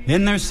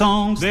 In their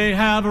songs, they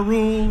have a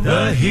rule.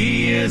 The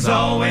He is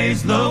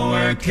always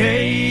lowercase.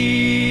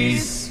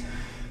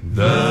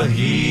 The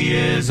He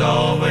is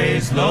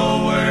always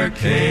lowercase.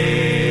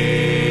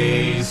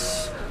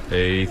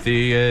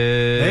 Atheists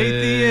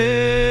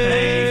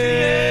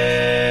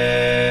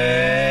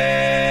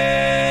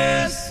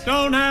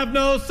don't have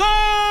no song.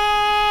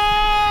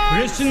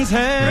 Christians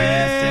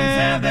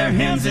have their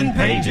hymns and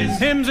pages.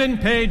 Hymns and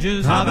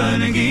pages. Hava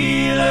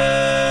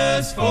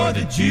Nagilahs for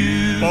the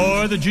Jews.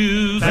 For the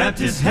Jews.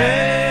 Baptists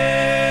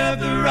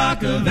have the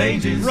Rock of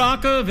Ages.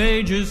 Rock of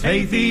Ages.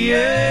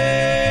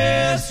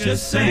 Atheists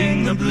just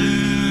sing the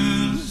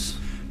blues.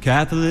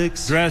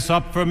 Catholics dress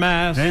up for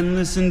Mass and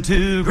listen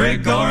to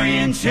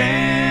Gregorian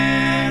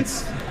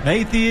chants.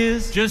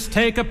 Atheists just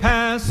take a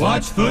pass.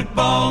 Watch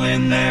football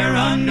in their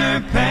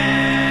underpants.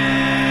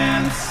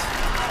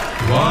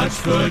 Watch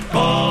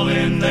football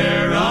in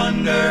their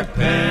underpants.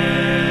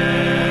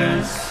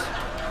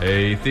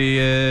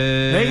 Atheists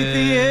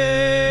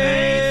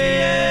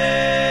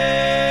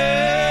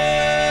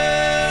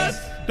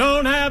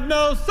don't have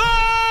no song.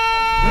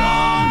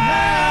 Don't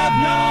have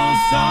no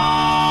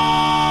songs.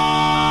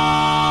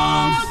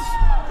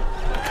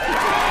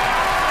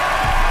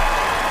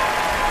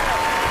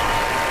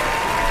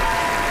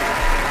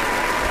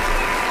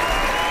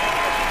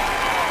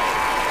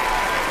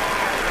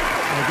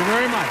 Thank you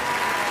very much.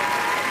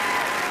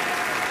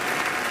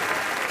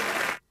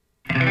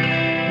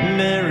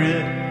 Merry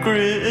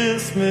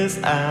Christmas,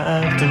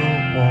 I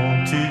don't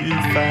want to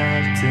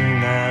fight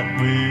tonight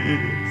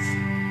with.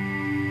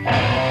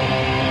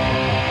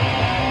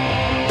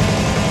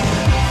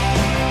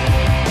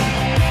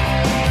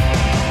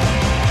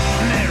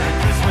 Merry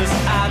Christmas,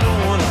 I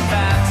don't want to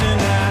fight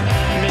tonight.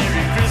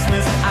 Merry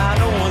Christmas, I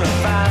don't want to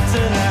fight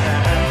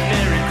tonight.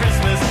 Merry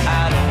Christmas,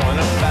 I don't want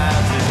to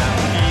fight tonight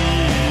with you.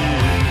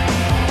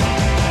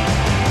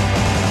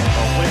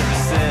 Where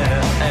is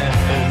Santa and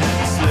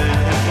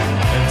Sled?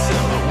 And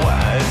tell me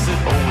why is it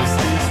always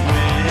this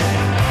way?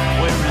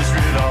 Where is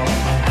Rudolph?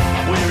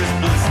 Where is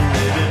Blitzen,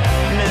 baby?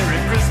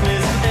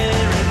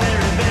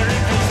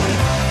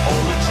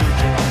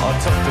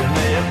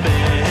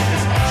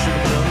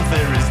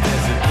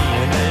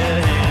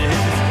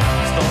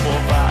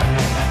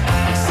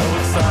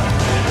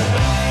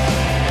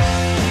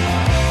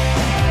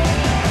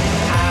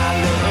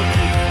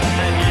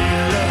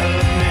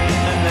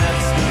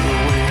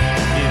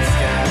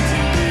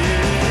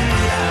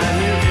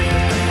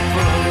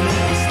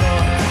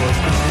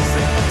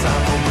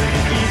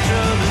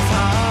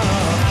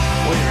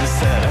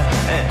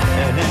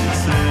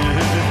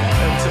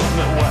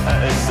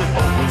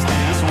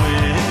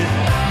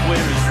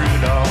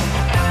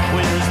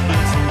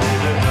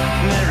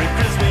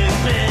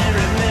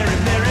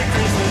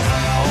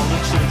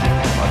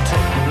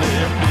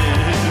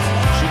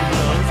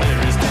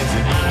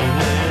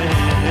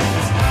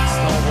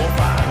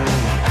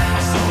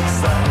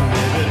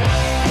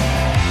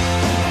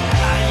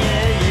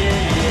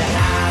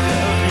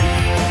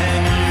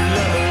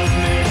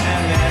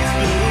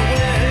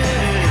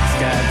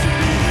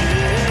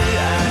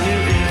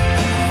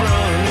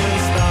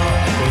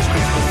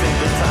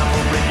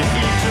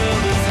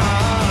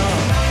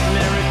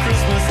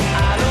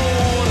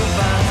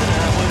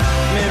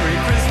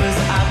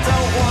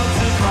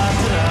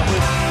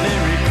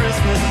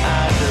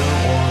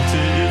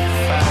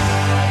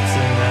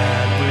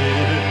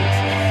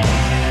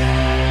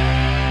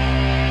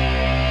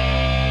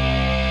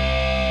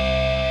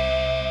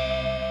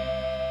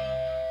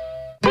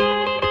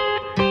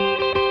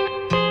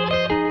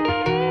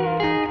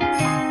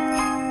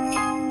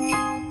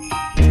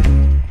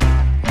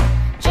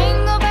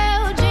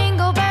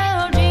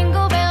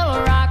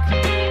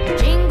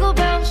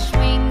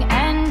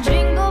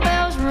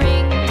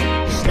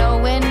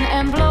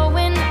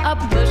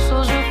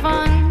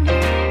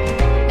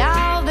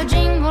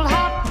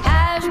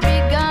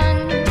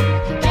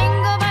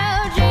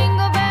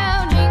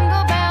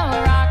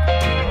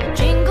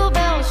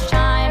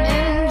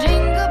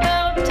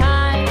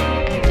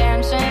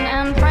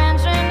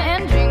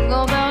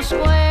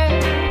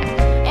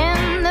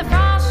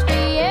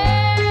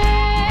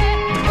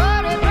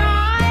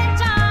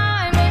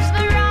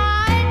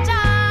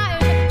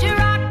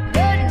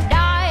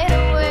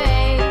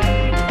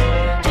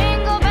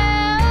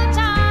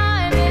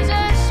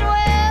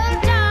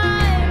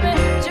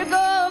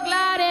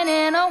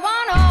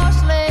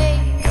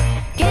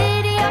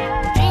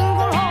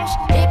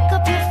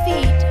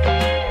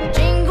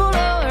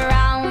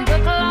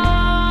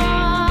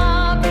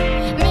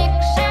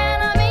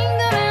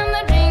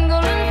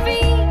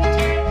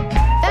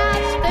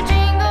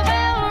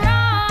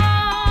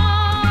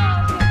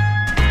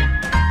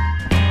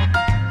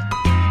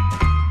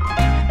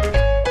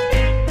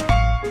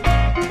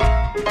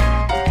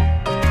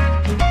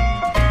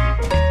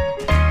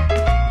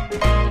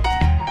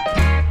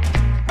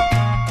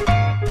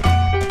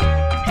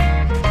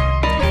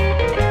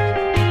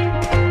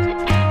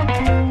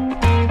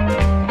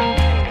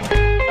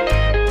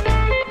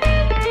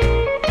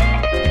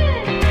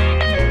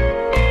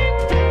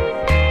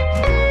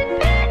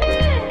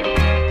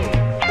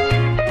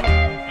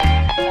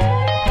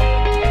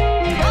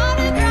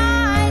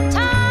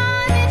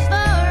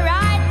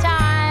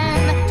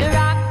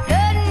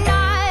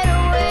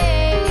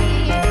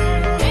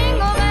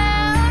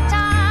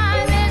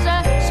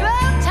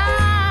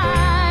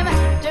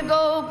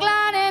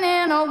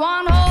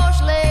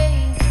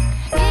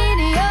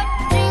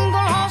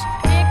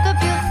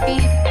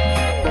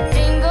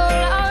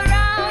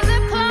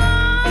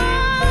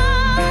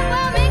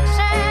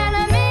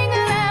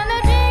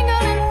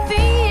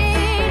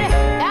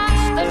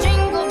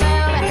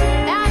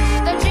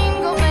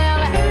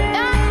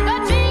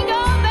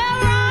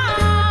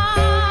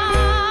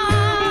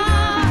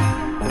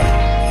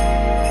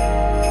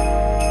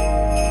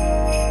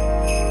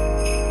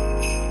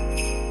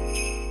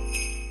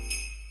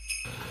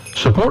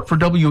 Support for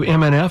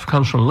WMNF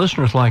comes from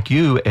listeners like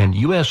you and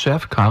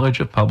USF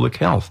College of Public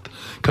Health,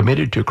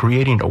 committed to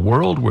creating a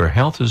world where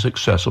health is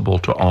accessible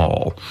to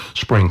all.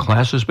 Spring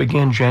classes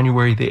begin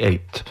January the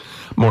 8th.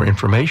 More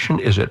information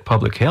is at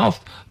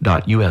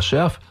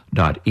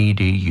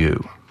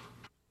publichealth.usf.edu.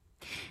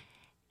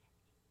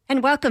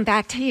 And welcome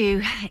back to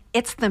you.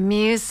 It's the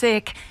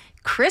music,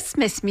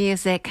 Christmas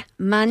Music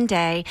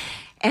Monday.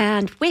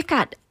 And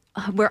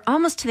we're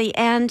almost to the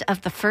end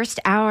of the first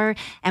hour,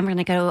 and we're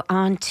going to go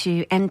on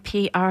to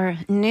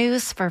NPR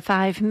News for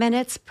 5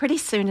 minutes, pretty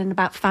soon in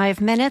about 5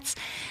 minutes.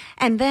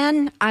 And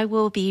then I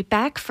will be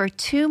back for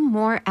 2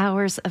 more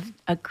hours of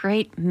a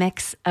great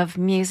mix of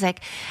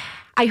music.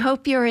 I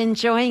hope you're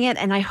enjoying it,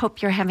 and I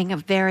hope you're having a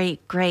very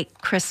great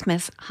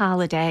Christmas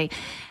holiday.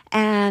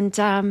 And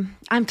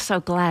I'm so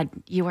glad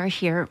you are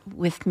here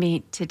with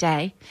me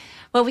today.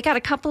 Well, we got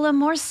a couple of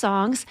more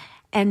songs,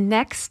 and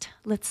next,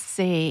 let's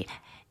see,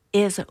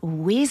 is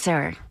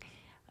Weezer,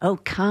 "Oh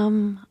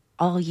Come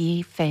All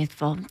Ye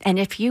Faithful." And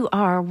if you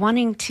are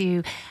wanting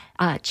to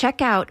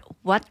check out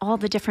what all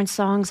the different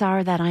songs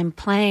are that I'm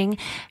playing,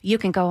 you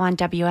can go on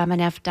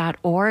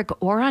WMNF.org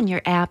or on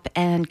your app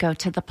and go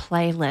to the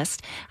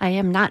playlist. I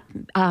am not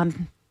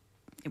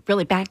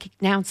really back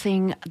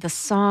announcing the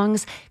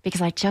songs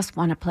because I just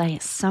want to play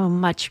so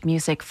much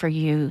music for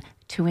you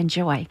to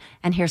enjoy.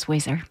 And here's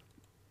Weezer.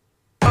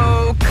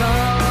 Oh,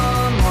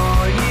 come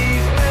all ye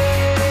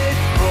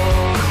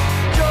faithful,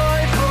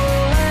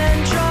 joyful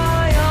and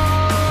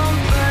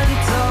triumphant.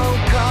 Oh,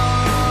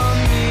 come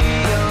ye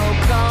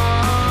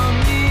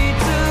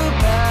to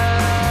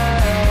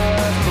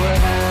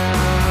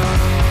Bethlehem.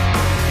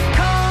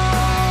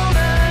 Come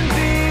and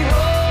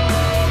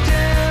behold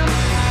him,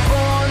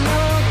 born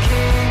the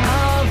King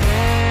of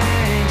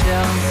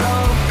angels.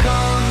 Oh,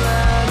 come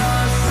let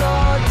us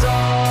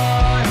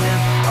adore him.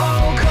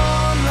 Oh,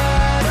 come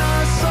let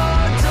us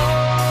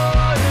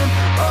adore him.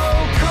 Oh,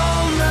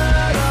 come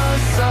let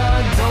us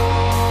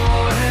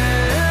adore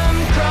him.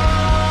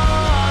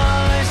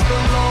 Christ the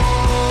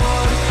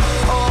Lord.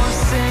 Oh,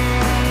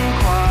 sing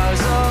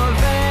choirs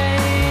of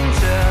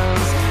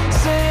angels,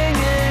 sing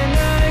in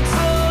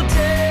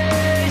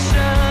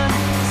exultation,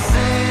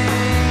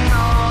 sing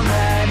all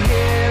that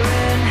hear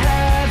in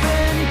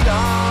heaven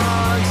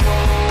God's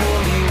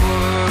holy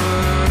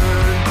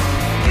word.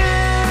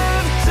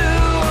 Give to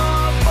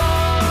our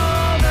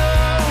Father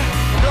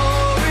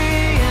glory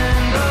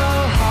in the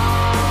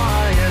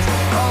highest.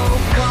 Oh,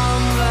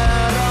 come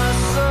let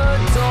us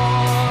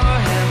adore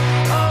him.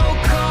 Oh,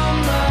 come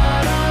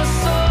let us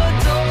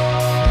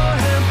adore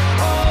him.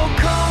 Oh,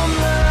 come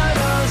let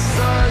us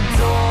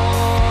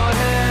adore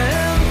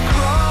him.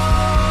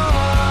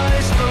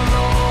 Christ the Lord.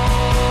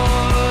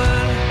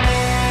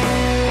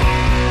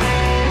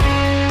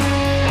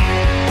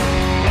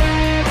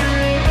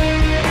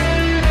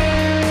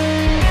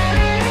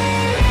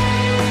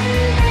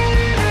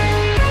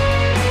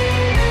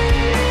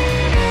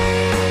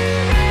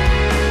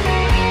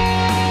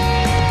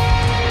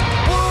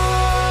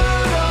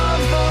 Word of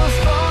the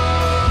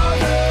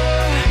Father,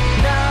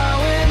 now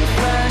in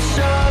flesh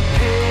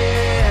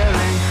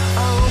appearing.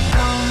 Oh,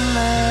 come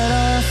let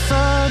us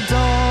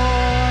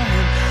adore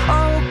him.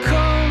 Oh,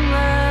 come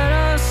let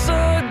us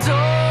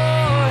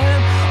adore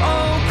him.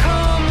 Oh,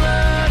 come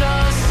let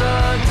us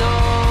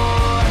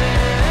adore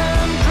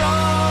him.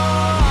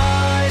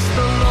 Christ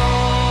the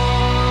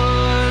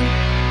Lord.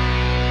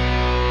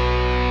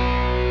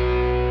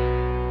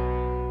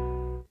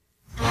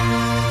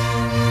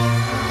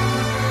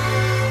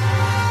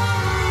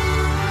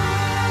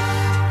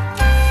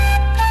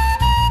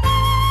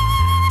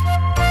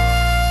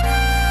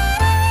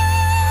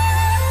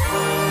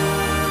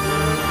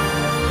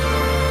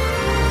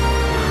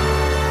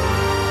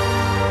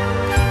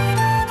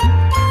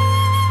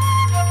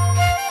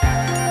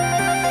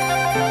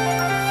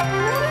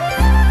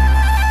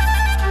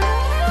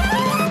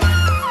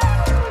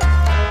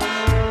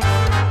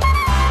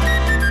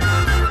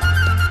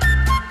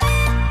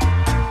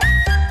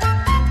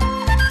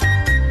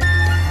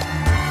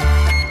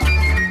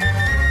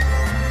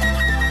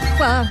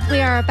 Well, we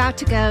are about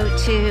to go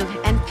to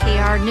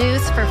NPR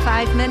News for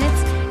 5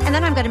 minutes, and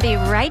then I'm going to be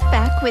right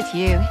back with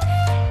you.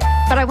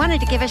 But I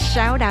wanted to give a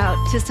shout out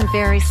to some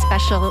very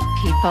special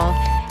people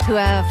who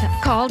have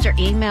called or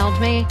emailed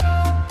me.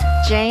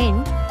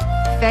 Jane,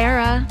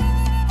 Farah,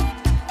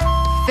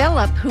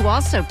 Philip, who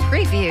also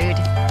previewed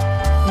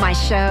my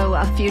show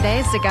a few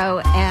days ago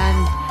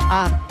and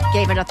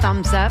gave it a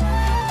thumbs up.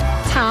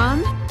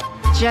 Tom,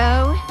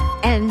 Joe,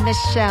 and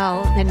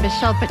Michelle. And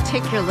Michelle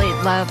particularly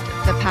loved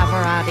the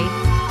Pavarotti.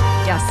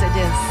 Yes, it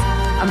is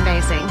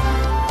amazing.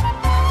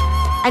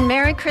 And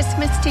Merry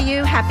Christmas to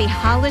you. Happy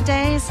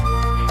holidays.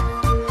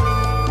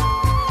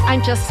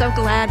 I'm just so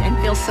glad and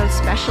feel so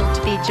special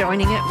to be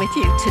joining it with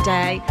you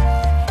today.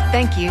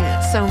 Thank you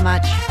so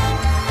much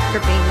for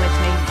being with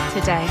me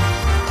today.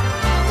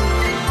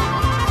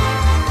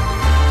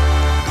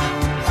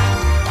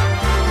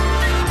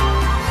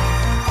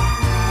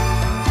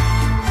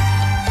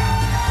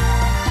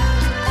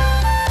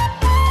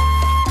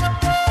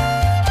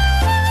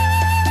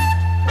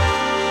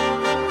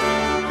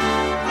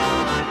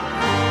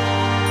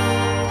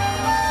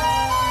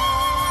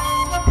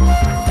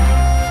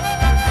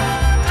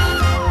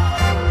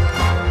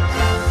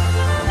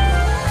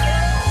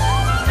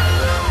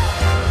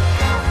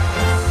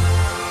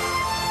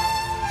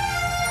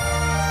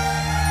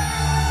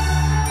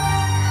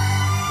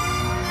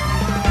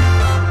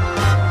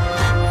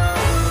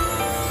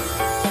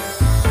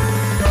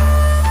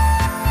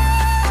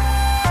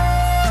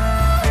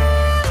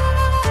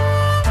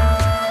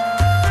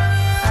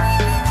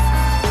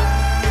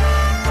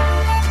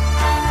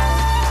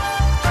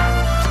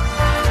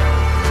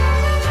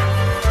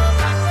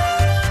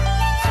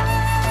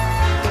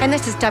 And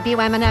this is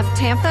WMNF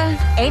Tampa,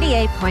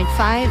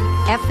 88.5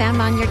 FM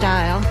on your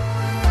dial.